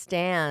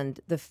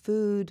understand the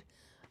food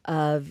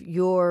of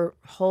your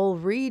whole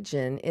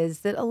region is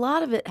that a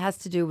lot of it has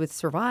to do with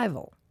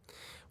survival.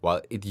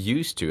 Well, it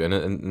used to,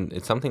 and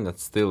it's something that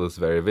still is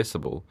very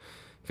visible,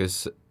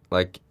 because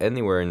like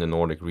anywhere in the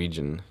Nordic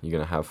region, you're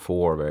going to have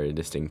 4 very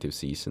distinctive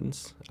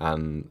seasons,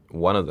 and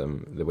one of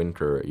them, the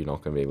winter, you're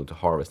not going to be able to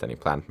harvest any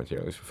plant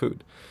materials for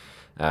food.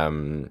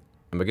 And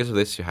because of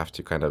this, you have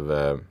to kind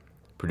of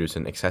produce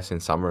an excess in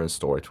summer and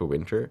store it for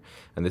winter.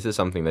 And this is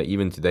something that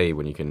even today,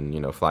 when you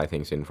can, fly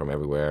things in from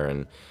everywhere,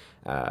 and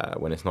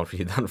when it's not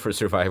really done for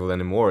survival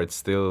anymore, it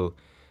still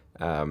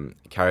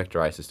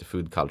characterizes the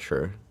food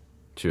culture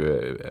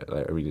to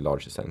a really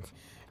large extent.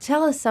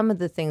 Tell us some of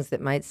the things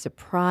that might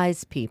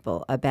surprise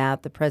people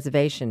about the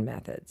preservation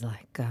methods,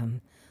 like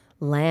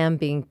lamb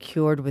being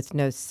cured with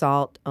no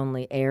salt,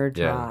 only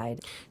air-dried.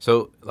 Yeah.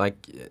 So,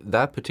 like,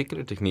 that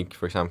particular technique,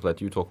 for example, that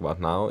you talk about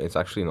now, it's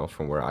actually not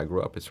from where I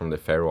grew up. It's from the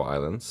Faroe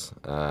Islands,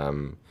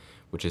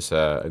 which is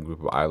a group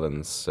of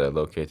islands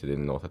located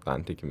in the North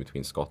Atlantic in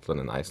between Scotland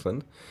and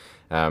Iceland.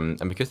 And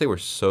because they were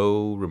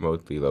so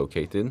remotely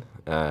located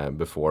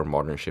before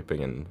modern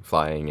shipping and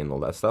flying and all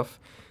that stuff,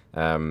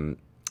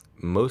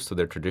 most of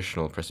their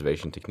traditional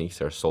preservation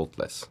techniques are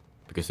saltless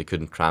because they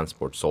couldn't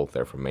transport salt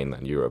there from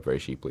mainland Europe very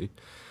cheaply.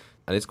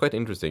 And it's quite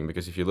interesting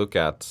because if you look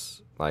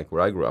at like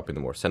where I grew up in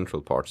the more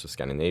central parts of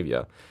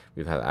Scandinavia,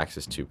 we've had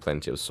access to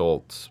plenty of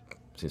salt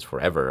since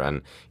forever.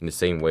 And in the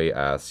same way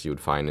as you would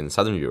find in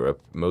Southern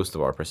Europe, most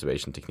of our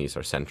preservation techniques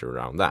are centered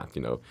around that,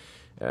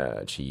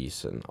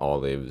 cheese and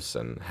olives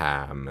and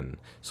ham and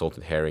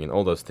salted herring and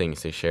all those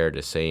things. They share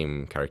the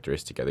same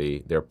characteristic.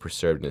 They're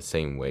preserved in the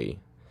same way,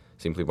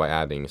 simply by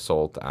adding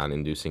salt and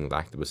inducing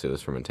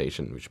lactobacillus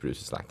fermentation, which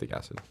produces lactic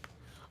acid.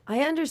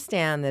 I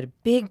understand that a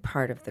big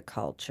part of the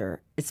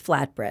culture is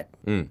flatbread.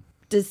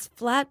 Does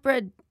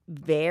flatbread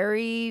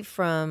vary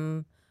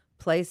from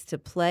place to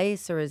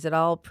place, or is it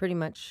all pretty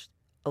much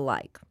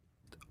alike?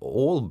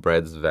 All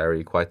breads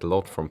vary quite a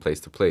lot from place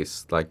to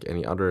place, like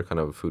any other kind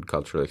of food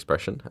cultural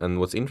expression. And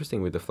what's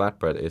interesting with the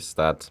flatbread is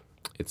that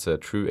it's a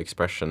true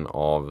expression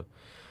of,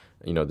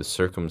 the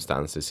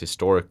circumstances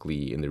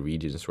historically in the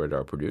regions where they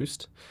are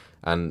produced.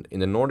 And in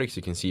the Nordics,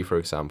 you can see, for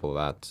example,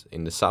 that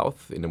in the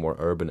south, in the more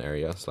urban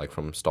areas, like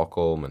from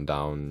Stockholm and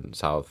down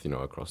south,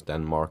 across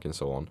Denmark and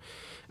so on,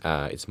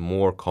 it's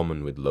more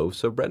common with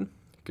loaves of bread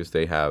because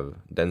they have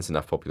dense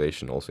enough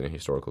population, also in a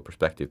historical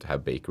perspective, to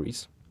have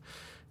bakeries.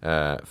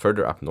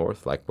 Further up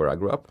north, like where I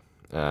grew up,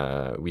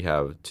 we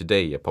have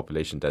today a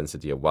population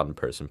density of 1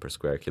 person per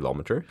square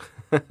kilometer,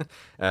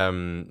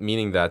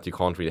 meaning that you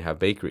can't really have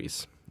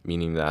bakeries,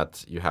 meaning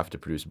that you have to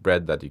produce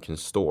bread that you can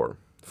store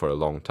for a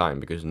long time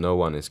because no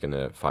one is going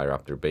to fire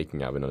up their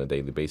baking oven on a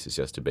daily basis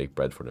just to bake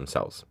bread for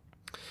themselves.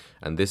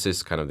 And this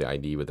is kind of the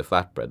idea with the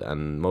flatbread,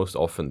 and most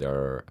often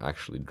they're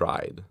actually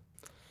dried.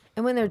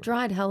 And when they're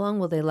dried, how long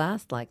will they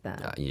last like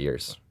that?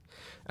 Years.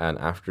 And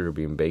after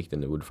being baked in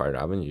the wood-fired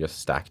oven, you just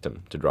stack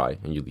them to dry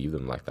and you leave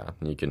them like that.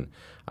 And you can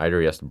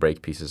either just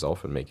break pieces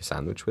off and make a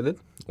sandwich with it,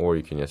 or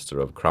you can just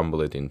sort of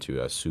crumble it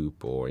into a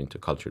soup or into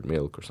cultured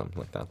milk or something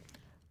like that.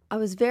 I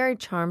was very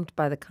charmed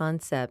by the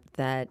concept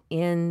that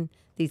in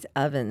these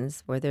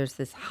ovens where there's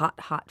this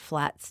hot,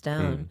 flat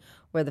stone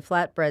where the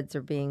flatbreads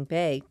are being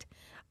baked,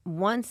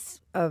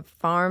 once a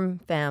farm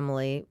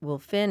family will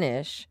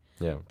finish,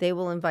 they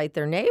will invite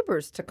their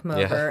neighbors to come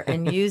over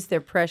and use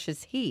their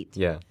precious heat.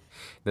 Yeah.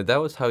 Now, that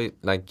was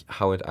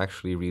how it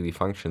actually really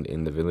functioned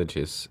in the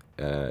villages,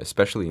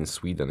 especially in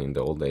Sweden in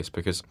the old days,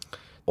 because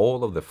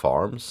all of the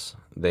farms,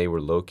 they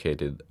were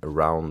located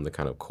around the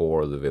kind of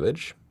core of the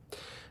village.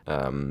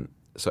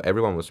 So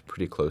everyone was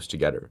pretty close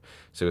together.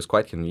 So it was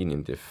quite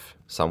convenient if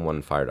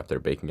someone fired up their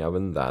baking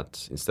oven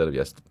that instead of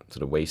just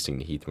sort of wasting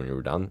the heat when you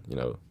were done,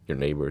 your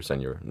neighbors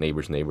and your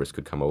neighbors' neighbors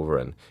could come over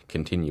and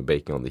continue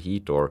baking on the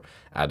heat or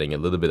adding a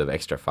little bit of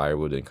extra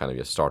firewood and kind of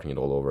just starting it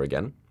all over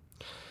again.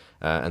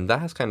 And that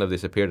has kind of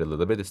disappeared a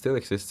little bit. It still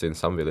exists in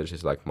some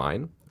villages like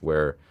mine,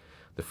 where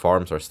the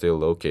farms are still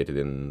located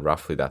in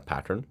roughly that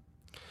pattern.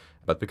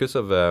 But because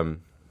of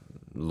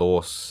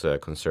laws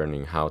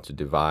concerning how to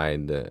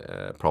divide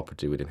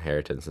property with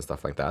inheritance and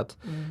stuff like that,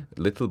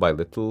 little by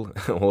little,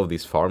 all of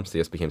these farms, they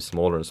just became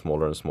smaller and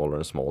smaller and smaller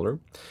and smaller.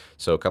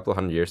 So a couple of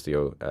 100 years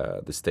ago,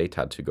 the state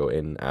had to go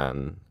in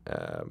and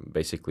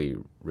basically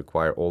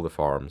require all the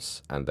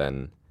farms and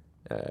then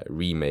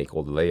remake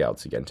all the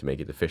layouts again to make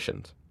it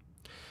efficient.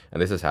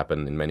 And this has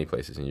happened in many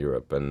places in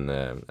Europe, and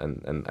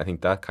I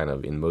think that kind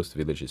of in most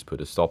villages put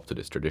a stop to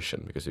this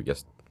tradition because it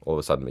just all of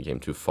a sudden became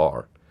too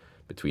far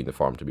between the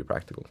farm to be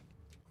practical.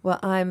 Well,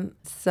 I'm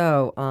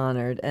so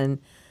honored, and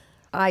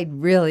I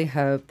really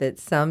hope that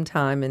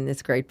sometime in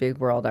this great big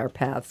world our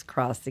paths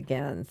cross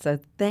again. So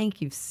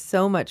thank you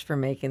so much for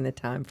making the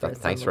time for us.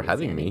 Thanks for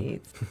having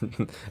me.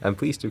 And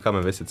please do come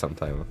and visit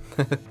sometime.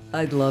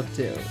 I'd love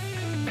to.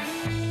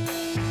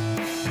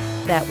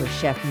 That was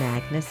Chef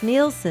Magnus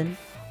Nielsen,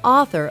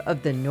 author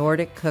of the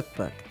Nordic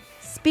Cookbook,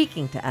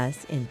 speaking to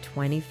us in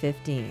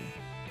 2015.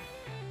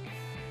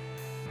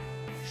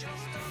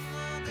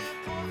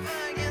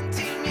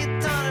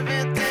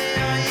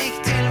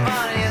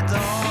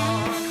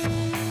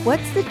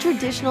 What's the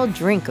traditional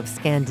drink of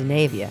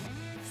Scandinavia?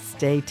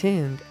 Stay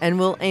tuned, and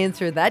we'll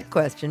answer that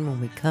question when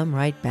we come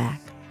right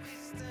back.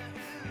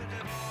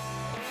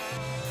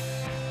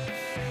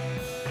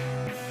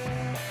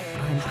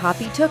 I'm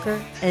Poppy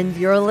Tooker, and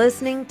you're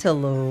listening to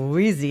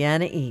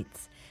Louisiana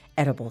Eats,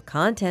 edible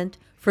content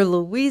for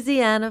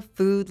Louisiana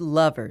food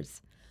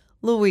lovers.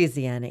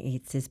 Louisiana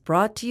Eats is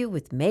brought to you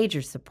with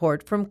major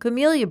support from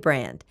Camellia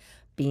Brand,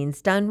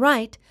 Beans Done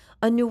Right,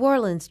 a New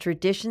Orleans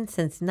tradition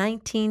since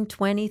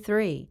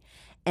 1923,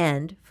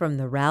 and from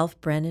the Ralph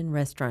Brennan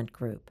Restaurant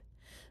Group.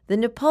 The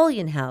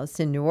Napoleon House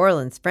in New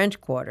Orleans French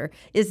Quarter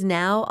is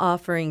now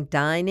offering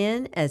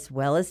dine-in as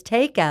well as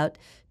takeout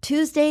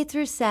Tuesday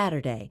through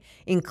Saturday,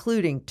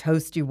 including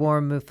toasty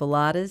warm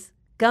muffaladas,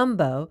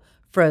 gumbo,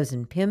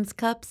 frozen Pim's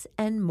cups,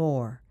 and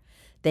more.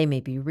 They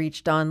may be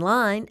reached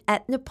online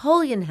at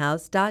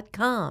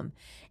napoleonhouse.com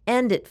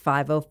and at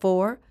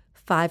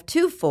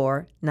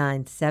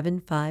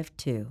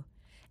 504-524-9752.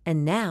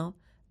 And now,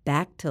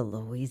 back to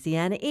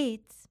Louisiana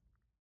Eats.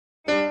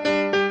 I'm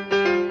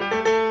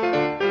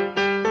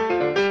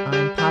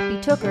Poppy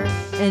Tooker,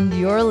 and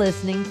you're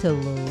listening to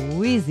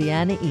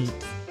Louisiana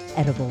Eats,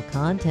 edible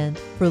content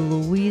for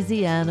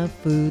Louisiana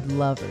food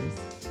lovers.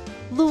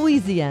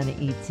 Louisiana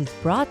Eats is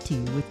brought to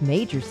you with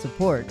major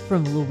support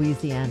from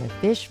Louisiana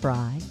Fish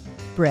Fry,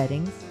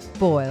 breadings,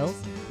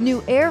 boils,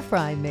 new air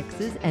fry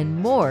mixes, and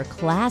more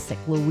classic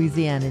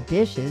Louisiana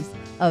dishes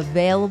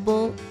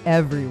available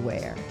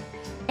everywhere.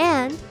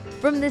 And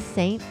from the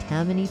St.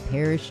 Tammany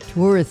Parish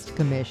Tourist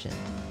Commission.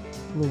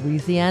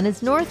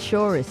 Louisiana's North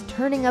Shore is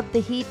turning up the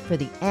heat for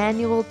the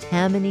annual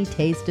Tammany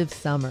Taste of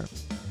Summer.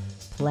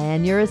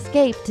 Plan your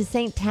escape to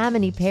St.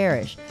 Tammany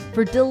Parish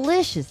for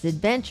delicious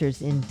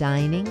adventures in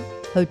dining,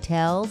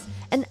 hotels,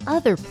 and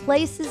other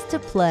places to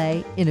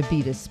play in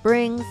Abita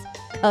Springs,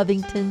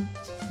 Covington,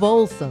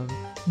 Folsom,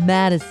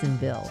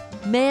 Madisonville,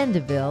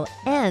 Mandeville,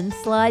 and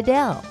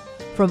Slidell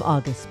from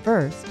August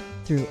 1st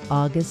through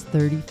August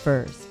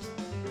 31st.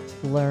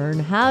 Learn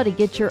how to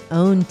get your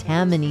own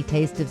Tammany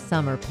Taste of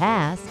Summer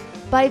pass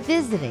by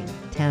visiting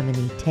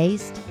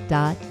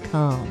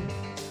tammanytaste.com.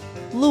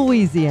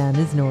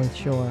 Louisiana's North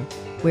Shore,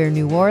 where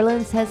New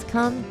Orleans has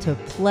come to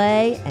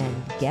play and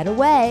get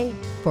away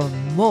for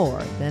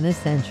more than a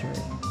century.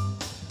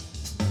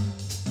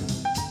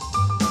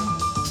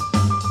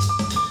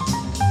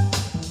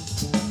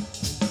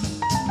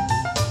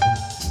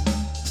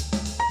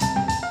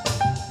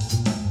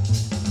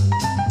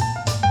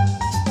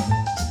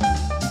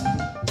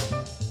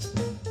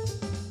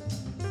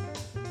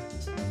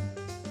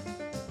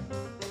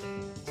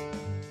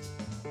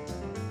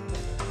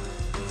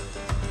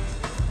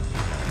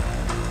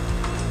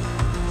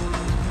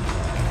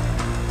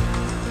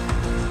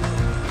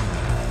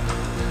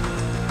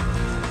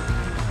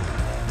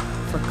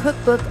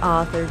 Cookbook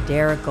author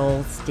Dara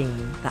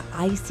Goldstein, the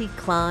icy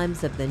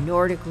climes of the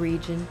Nordic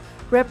region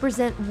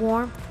represent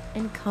warmth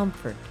and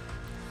comfort.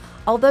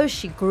 Although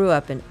she grew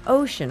up an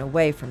ocean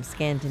away from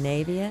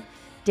Scandinavia,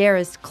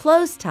 Dara's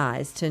close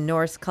ties to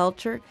Norse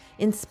culture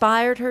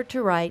inspired her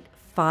to write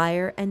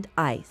Fire and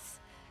Ice,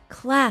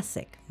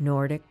 classic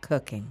Nordic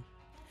cooking.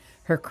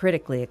 Her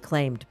critically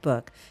acclaimed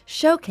book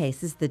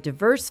showcases the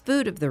diverse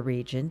food of the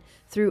region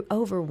through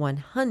over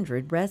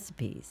 100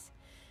 recipes.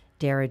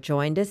 Dara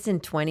joined us in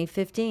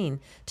 2015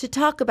 to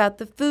talk about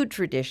the food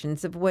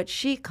traditions of what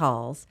she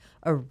calls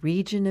a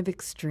region of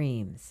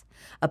extremes,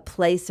 a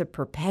place of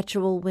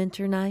perpetual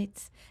winter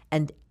nights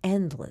and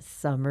endless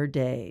summer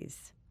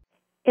days.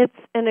 It's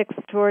an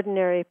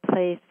extraordinary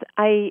place.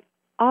 I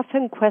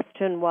often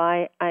question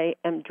why I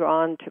am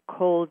drawn to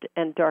cold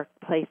and dark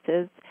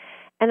places,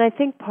 and I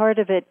think part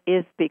of it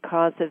is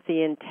because of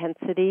the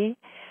intensity.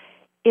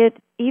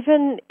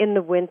 Even in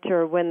the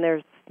winter when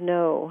there's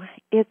snow,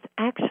 it's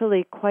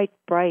actually quite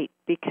bright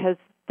because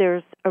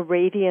there's a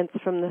radiance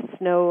from the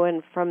snow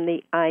and from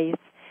the ice,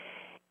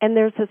 and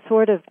there's a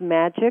sort of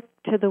magic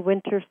to the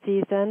winter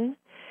season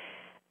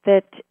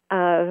that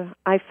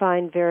I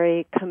find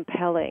very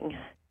compelling.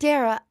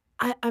 Dara,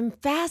 I'm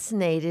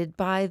fascinated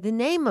by the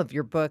name of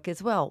your book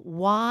as well.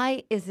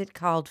 Why is it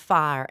called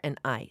Fire and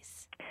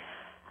Ice?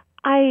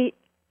 I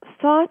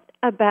thought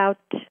about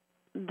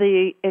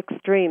the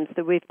extremes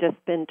that we've just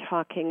been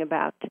talking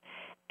about,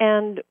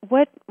 and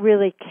what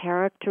really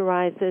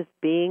characterizes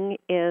being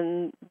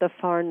in the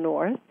far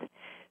north.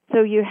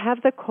 So you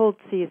have the cold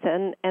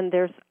season, and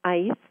there's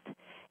ice,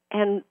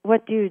 and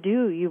what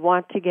do? You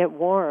want to get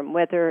warm,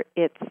 whether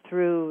it's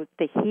through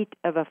the heat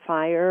of a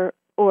fire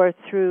or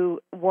through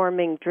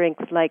warming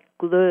drinks like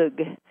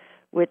glögg,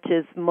 which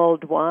is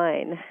mulled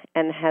wine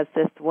and has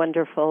this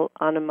wonderful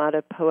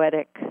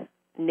onomatopoetic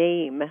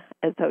name,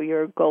 as though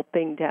you're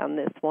gulping down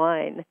this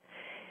wine.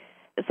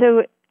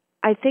 So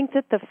I think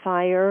that the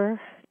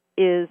fire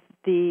is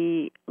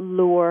the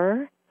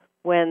lure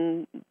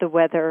when the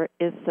weather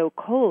is so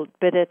cold,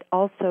 but it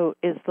also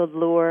is the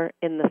lure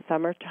in the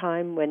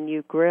summertime when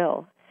you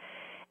grill.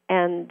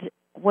 And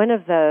one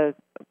of the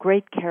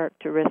great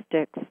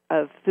characteristics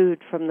of food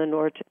from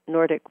the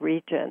Nordic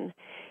region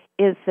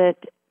is that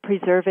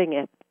preserving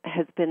it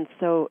has been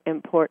so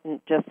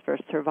important just for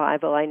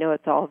survival. I know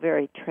it's all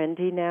very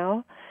trendy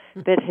now,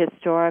 but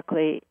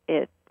historically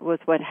it was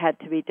what had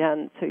to be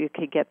done so you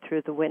could get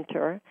through the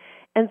winter.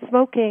 And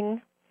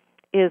smoking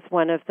is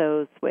one of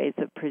those ways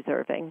of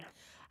preserving.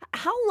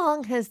 How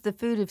long has the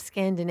food of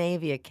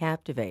Scandinavia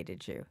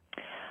captivated you?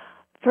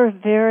 For a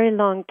very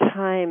long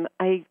time.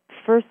 I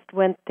first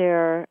went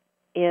there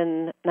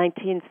in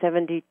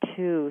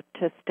 1972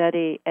 to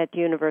study at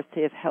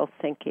University of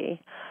Helsinki.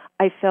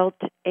 I felt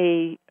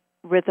a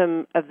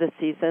rhythm of the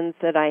seasons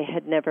that I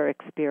had never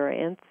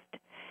experienced.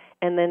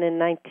 And then in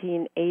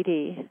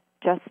 1980,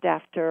 just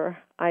after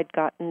I'd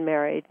gotten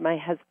married, my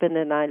husband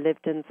and I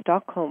lived in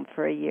Stockholm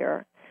for a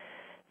year.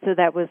 So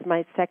that was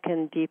my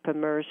second deep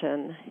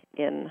immersion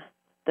in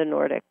the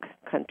Nordic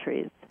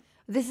countries.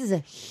 This is a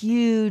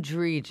huge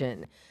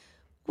region.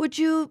 Would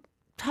you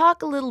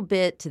talk a little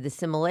bit to the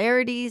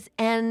similarities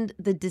and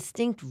the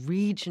distinct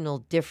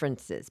regional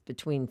differences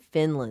between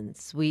Finland,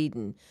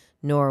 Sweden,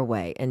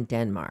 Norway, and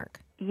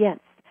Denmark? Yes.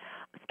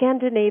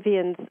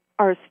 Scandinavians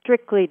are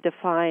strictly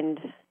defined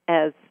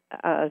as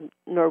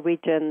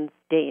Norwegians,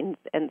 Danes,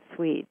 and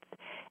Swedes.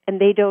 And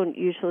they don't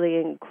usually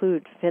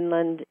include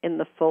Finland in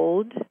the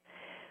fold,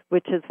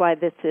 which is why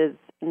this is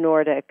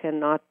Nordic and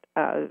not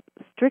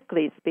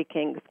strictly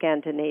speaking,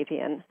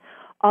 Scandinavian.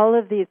 All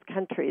of these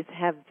countries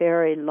have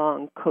very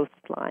long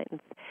coastlines,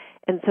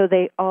 and so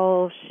they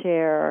all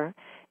share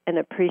an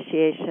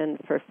appreciation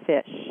for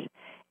fish.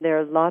 There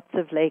are lots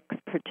of lakes,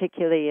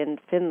 particularly in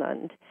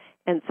Finland,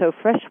 and so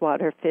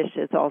freshwater fish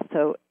is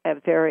also a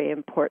very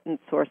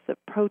important source of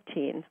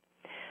protein.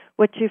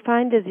 What you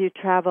find as you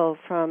travel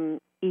from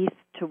east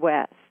to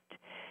west,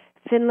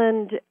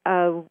 Finland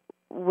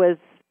was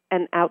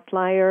an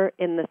outlier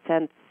in the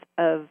sense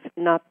of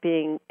not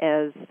being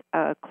as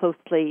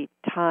closely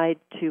tied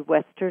to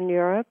Western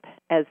Europe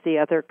as the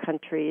other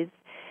countries,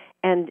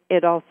 and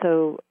it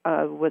also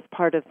was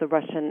part of the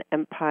Russian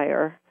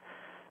Empire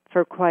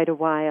for quite a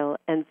while,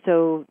 and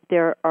so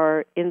there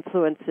are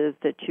influences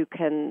that you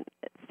can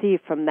see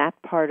from that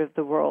part of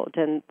the world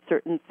and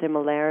certain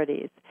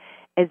similarities.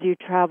 As you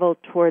travel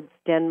towards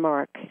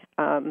Denmark,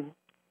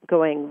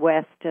 going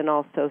west and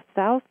also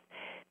south,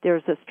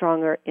 there's a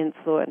stronger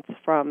influence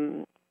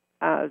from,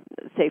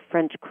 say,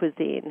 French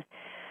cuisine.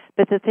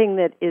 But the thing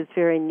that is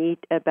very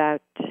neat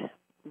about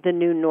the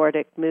new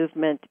Nordic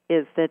movement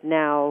is that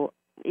now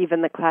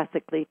even the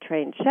classically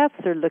trained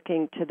chefs are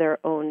looking to their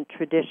own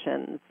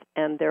traditions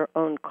and their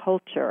own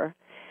culture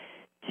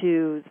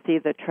to see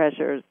the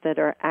treasures that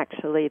are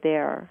actually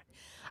there.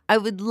 I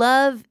would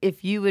love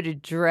if you would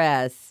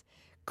address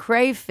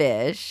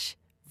crayfish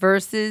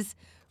versus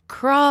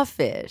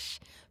crawfish,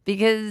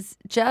 because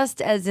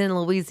just as in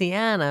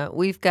Louisiana,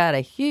 we've got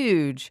a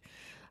huge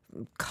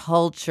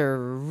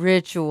culture,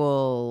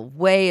 ritual,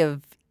 way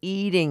of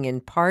eating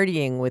and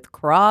partying with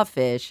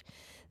crawfish.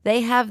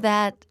 They have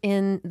that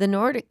in the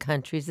Nordic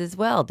countries as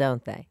well,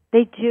 don't they?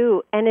 They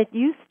do, and it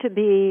used to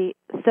be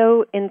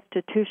so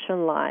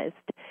institutionalized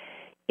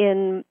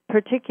in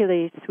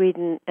particularly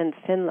Sweden and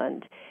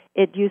Finland.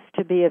 It used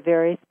to be a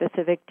very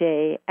specific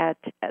day at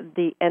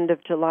the end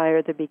of July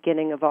or the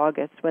beginning of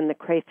August when the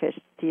crayfish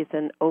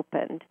season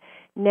opened.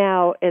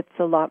 Now it's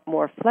a lot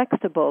more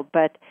flexible,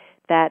 but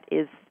that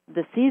is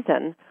the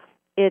season.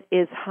 It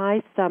is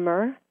high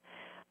summer.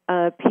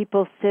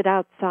 People sit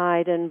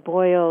outside and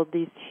boil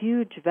these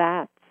huge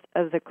vats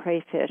of the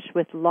crayfish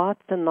with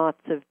lots and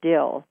lots of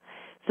dill.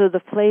 So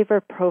the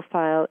flavor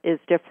profile is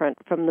different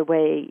from the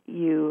way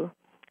you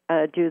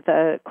do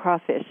the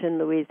crawfish in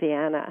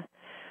Louisiana.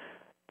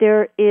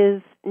 There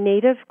is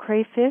native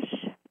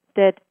crayfish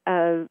that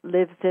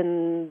lives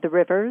in the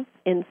rivers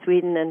in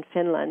Sweden and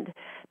Finland.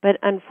 But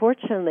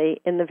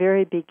unfortunately, in the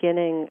very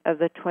beginning of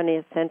the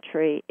 20th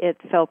century, it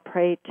fell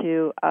prey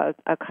to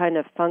a kind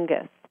of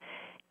fungus,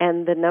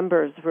 and the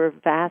numbers were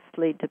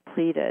vastly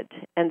depleted.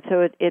 And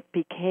so it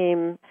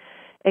became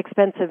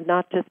expensive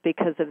not just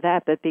because of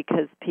that, but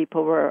because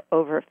people were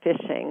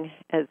overfishing,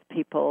 as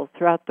people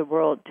throughout the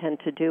world tend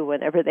to do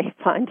whenever they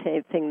find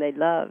anything they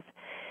love.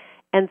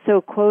 And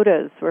so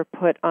quotas were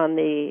put on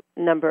the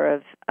number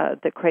of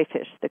the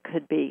crayfish that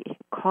could be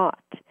caught.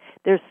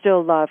 There's still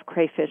a lot of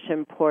crayfish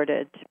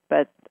imported,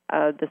 but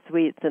the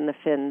Swedes and the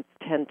Finns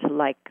tend to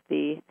like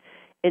the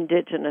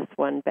indigenous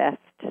one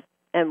best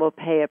and will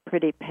pay a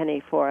pretty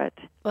penny for it.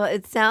 Well,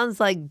 it sounds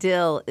like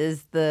dill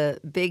is the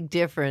big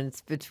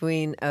difference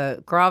between a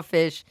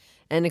crawfish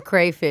and a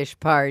crayfish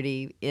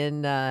party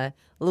in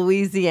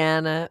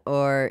Louisiana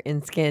or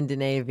in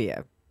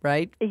Scandinavia,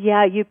 right?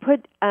 Yeah, you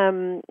put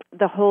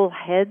the whole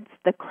heads,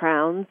 the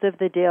crowns of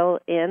the dill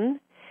in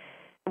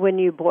when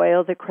you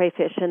boil the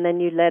crayfish, and then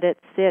you let it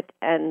sit,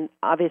 and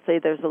obviously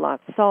there's a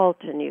lot of salt,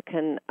 and you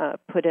can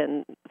put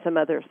in some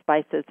other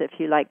spices if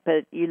you like,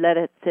 but you let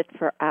it sit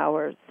for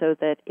hours so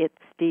that it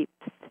steeps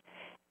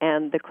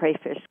and the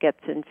crayfish gets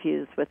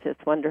infused with this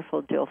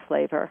wonderful dill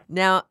flavor.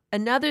 Now,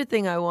 another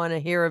thing I want to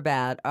hear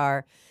about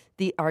are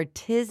the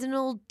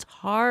artisanal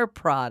tar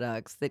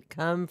products that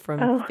come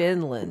from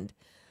Finland.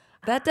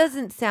 That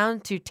doesn't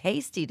sound too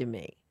tasty to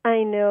me.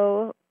 I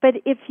know, but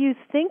if you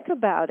think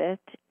about it,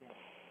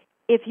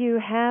 if you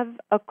have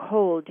a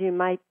cold, you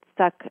might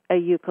suck a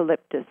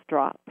eucalyptus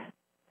drop.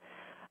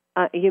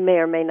 You may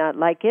or may not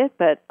like it,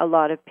 but a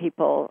lot of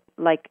people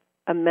like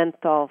a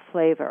menthol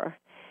flavor.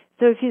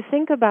 So if you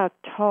think about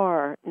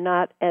tar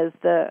not as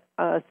the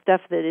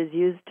stuff that is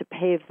used to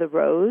pave the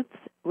roads,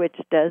 which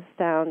does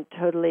sound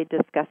totally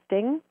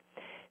disgusting,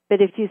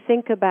 but if you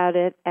think about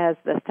it as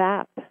the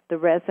sap, the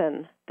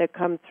resin that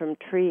comes from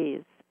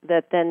trees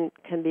that then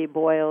can be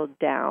boiled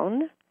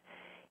down,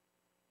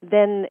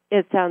 then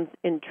it sounds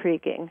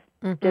intriguing.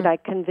 Mm-hmm. Did I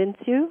convince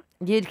you?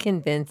 You'd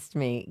convinced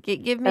me.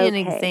 Give me an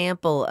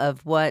example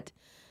of what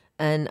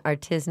an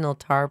artisanal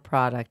tar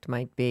product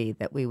might be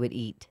that we would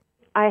eat.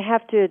 I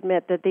have to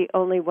admit that the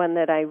only one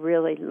that I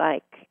really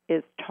like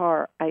is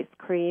tar ice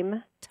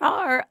cream.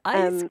 Tar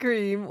ice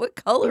cream? What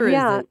color is it?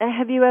 Yeah.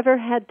 Have you ever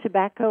had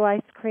tobacco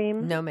ice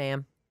cream? No,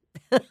 ma'am.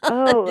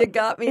 Oh, you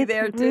got me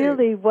there, too. It's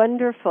really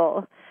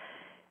wonderful.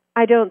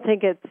 I don't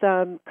think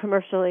it's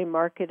commercially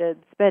marketed,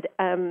 but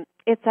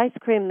it's ice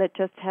cream that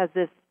just has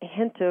this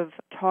hint of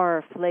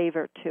tar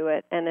flavor to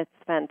it, and it's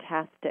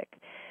fantastic.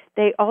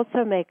 They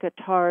also make a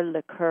tar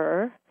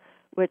liqueur,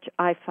 which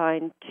I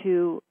find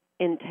too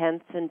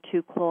intense and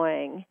too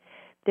cloying.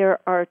 There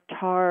are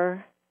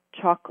tar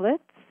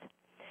chocolates,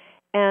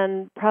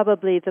 and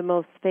probably the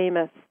most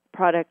famous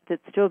product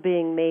that's still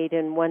being made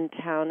in one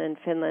town in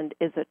Finland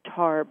is a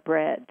tar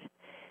bread.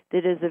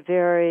 That is a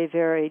very,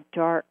 very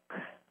dark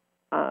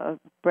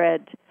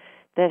bread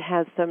that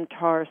has some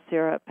tar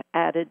syrup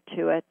added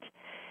to it.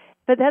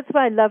 But that's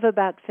what I love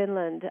about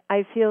Finland.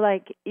 I feel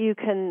like you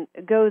can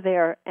go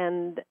there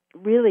and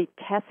really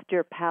test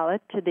your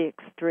palate to the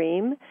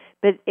extreme,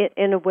 but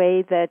in a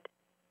way that,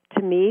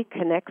 to me,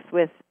 connects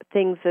with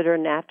things that are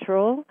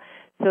natural,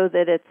 so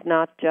that it's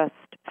not just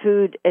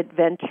food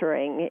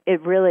adventuring.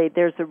 It really,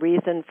 there's a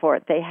reason for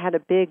it. They had a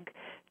big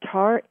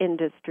tar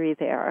industry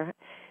there.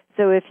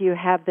 So if you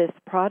have this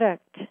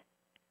product,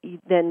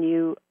 then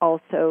you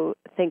also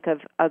think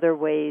of other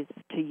ways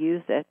to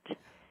use it.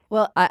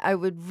 Well, I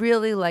would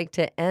really like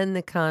to end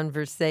the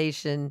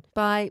conversation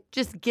by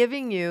just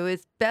giving you,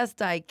 as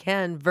best I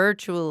can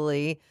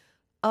virtually,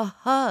 a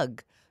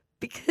hug.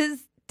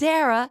 Because,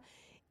 Dara,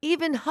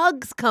 even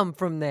hugs come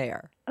from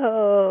there.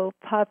 Oh,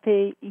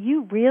 Poppy,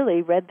 you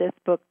really read this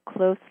book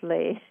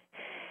closely.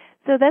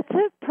 So that's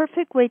a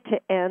perfect way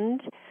to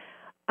end,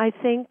 I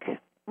think,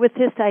 with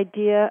this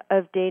idea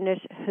of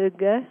Danish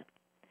hygge.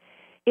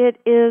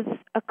 It is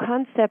a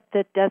concept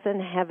that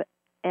doesn't have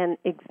an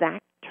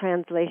exact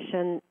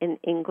translation in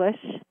English,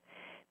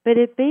 but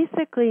it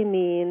basically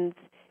means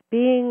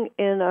being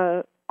in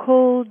a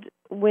cold,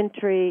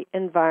 wintry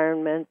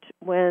environment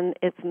when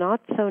it's not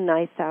so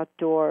nice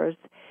outdoors,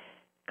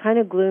 kind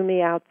of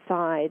gloomy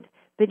outside,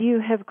 but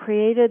you have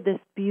created this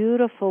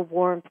beautiful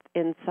warmth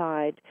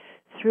inside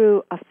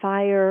through a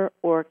fire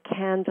or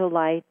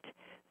candlelight,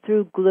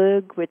 through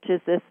glögg, which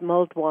is this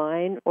mulled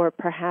wine, or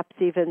perhaps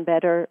even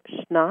better,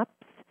 schnapps,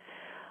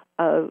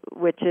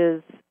 which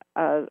is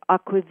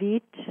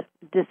aquavit,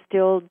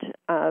 distilled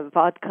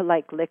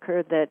vodka-like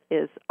liquor that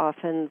is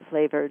often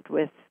flavored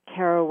with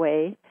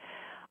caraway,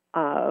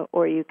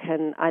 or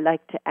I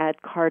like to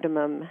add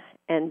cardamom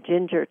and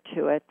ginger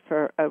to it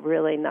for a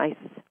really nice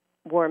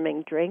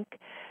warming drink.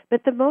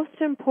 But the most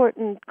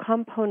important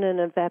component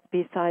of that,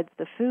 besides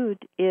the food,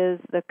 is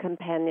the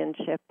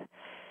companionship.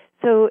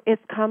 So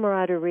it's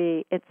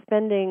camaraderie, it's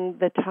spending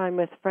the time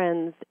with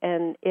friends,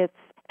 and it's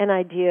an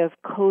idea of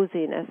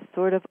coziness,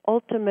 sort of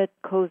ultimate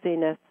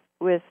coziness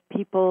with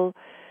people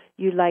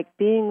you like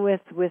being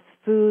with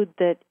food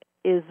that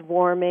is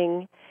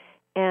warming,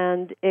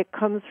 and it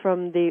comes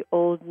from the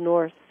Old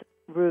Norse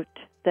root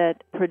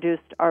that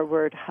produced our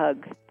word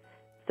hug.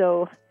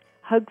 So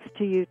hugs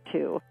to you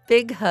too.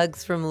 Big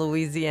hugs from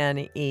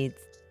Louisiana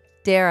Eats.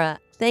 Dara,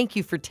 thank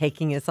you for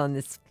taking us on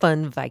this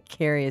fun,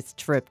 vicarious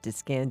trip to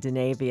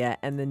Scandinavia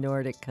and the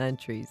Nordic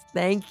countries.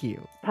 Thank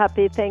you.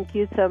 Poppy, thank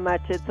you so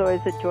much. It's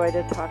always a joy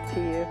to talk to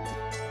you.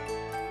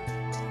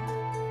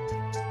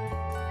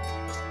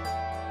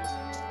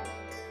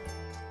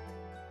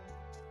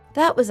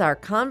 That was our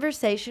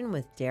conversation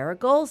with Dara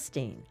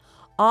Goldstein,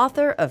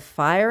 author of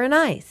Fire and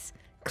Ice,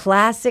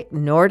 Classic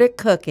Nordic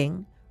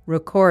Cooking,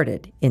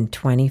 recorded in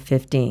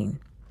 2015.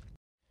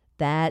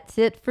 That's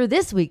it for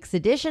this week's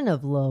edition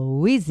of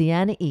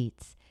Louisiana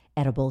Eats,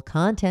 edible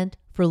content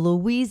for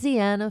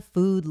Louisiana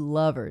food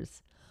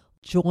lovers.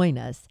 Join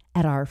us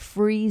at our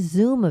free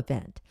Zoom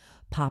event,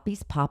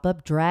 Poppy's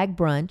Pop-Up Drag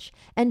Brunch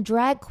and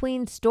Drag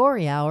Queen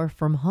Story Hour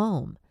from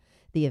Home.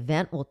 The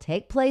event will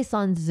take place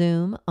on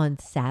Zoom on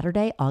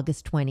Saturday,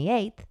 August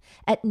 28th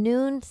at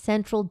noon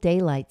Central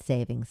Daylight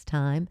Savings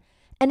Time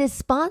and is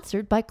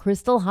sponsored by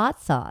Crystal Hot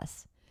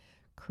Sauce.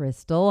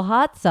 Crystal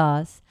Hot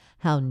Sauce,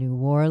 how New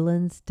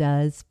Orleans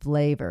does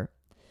flavor.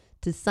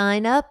 To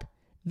sign up,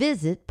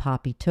 visit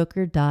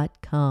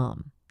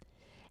poppytooker.com.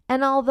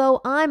 And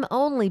although I'm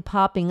only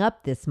popping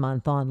up this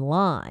month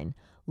online,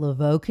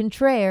 Laveau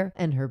Contraire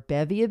and her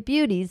bevy of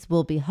beauties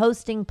will be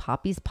hosting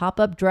Poppy's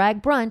Pop-Up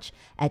Drag Brunch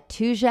at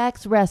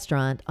Tujague's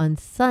Restaurant on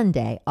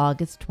Sunday,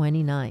 August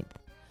 29th.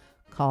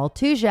 Call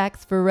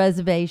Tujague's for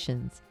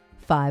reservations,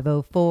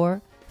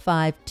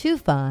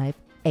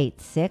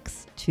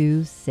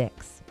 504-525-8626.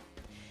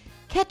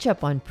 Catch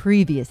up on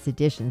previous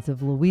editions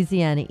of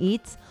Louisiana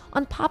Eats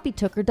on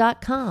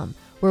poppytooker.com,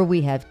 where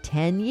we have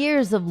 10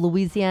 years of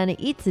Louisiana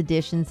Eats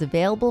editions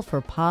available for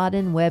pod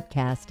and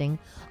webcasting,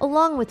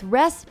 along with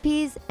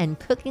recipes and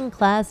cooking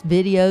class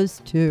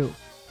videos too.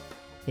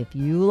 If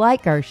you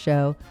like our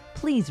show,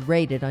 please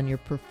rate it on your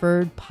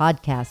preferred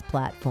podcast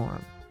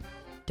platform.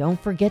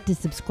 Don't forget to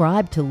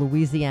subscribe to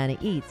Louisiana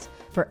Eats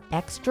for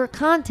extra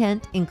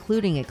content,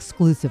 including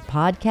exclusive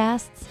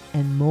podcasts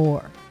and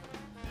more.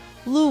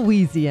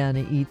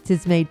 Louisiana Eats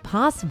is made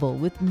possible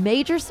with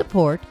major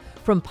support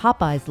from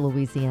Popeye's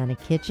Louisiana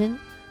Kitchen,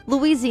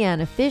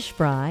 Louisiana Fish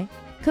Fry,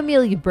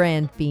 Camellia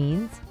Brand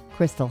Beans,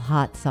 Crystal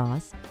Hot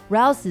Sauce,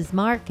 Rouse's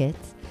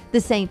Markets, the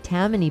St.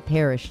 Tammany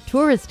Parish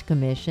Tourist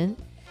Commission,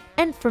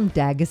 and from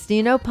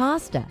D'Agostino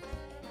Pasta,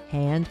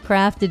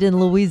 handcrafted in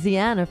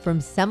Louisiana from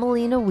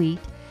semolina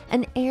wheat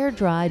and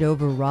air-dried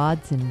over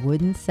rods in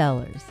wooden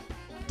cellars.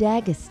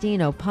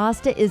 D'Agostino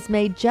pasta is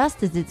made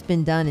just as it's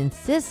been done in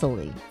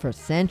Sicily for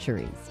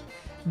centuries.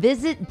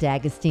 Visit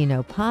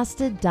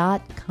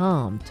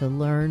d'agostinopasta.com to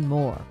learn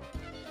more.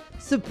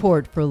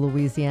 Support for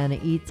Louisiana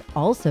Eats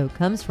also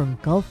comes from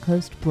Gulf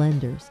Coast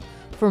Blenders.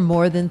 For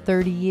more than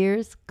 30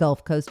 years,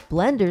 Gulf Coast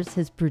Blenders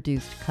has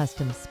produced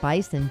custom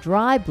spice and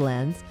dry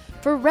blends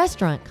for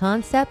restaurant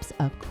concepts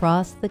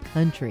across the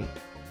country.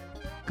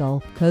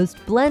 Gulf Coast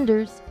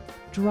Blenders,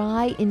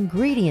 dry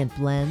ingredient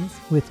blends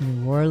with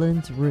New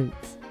Orleans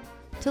roots.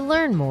 To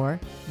learn more,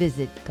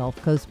 visit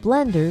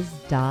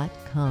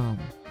gulfcoastblenders.com.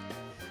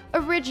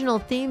 Original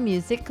theme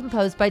music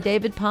composed by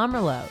David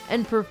Pomerleau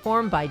and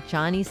performed by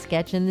Johnny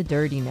Sketch and the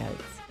Dirty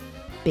Notes.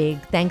 Big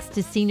thanks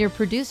to senior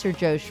producer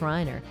Joe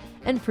Schreiner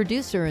and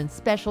producer and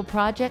special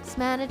projects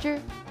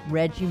manager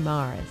Reggie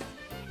Morris,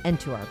 and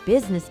to our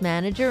business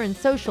manager and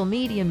social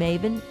media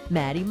maven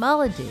Maddie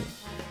Mullidew.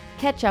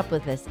 Catch up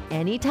with us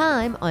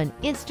anytime on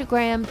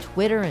Instagram,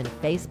 Twitter, and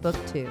Facebook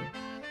too.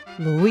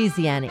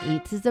 Louisiana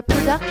Eats is a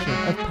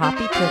production of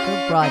Poppy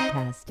Tooker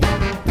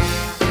Broadcasting.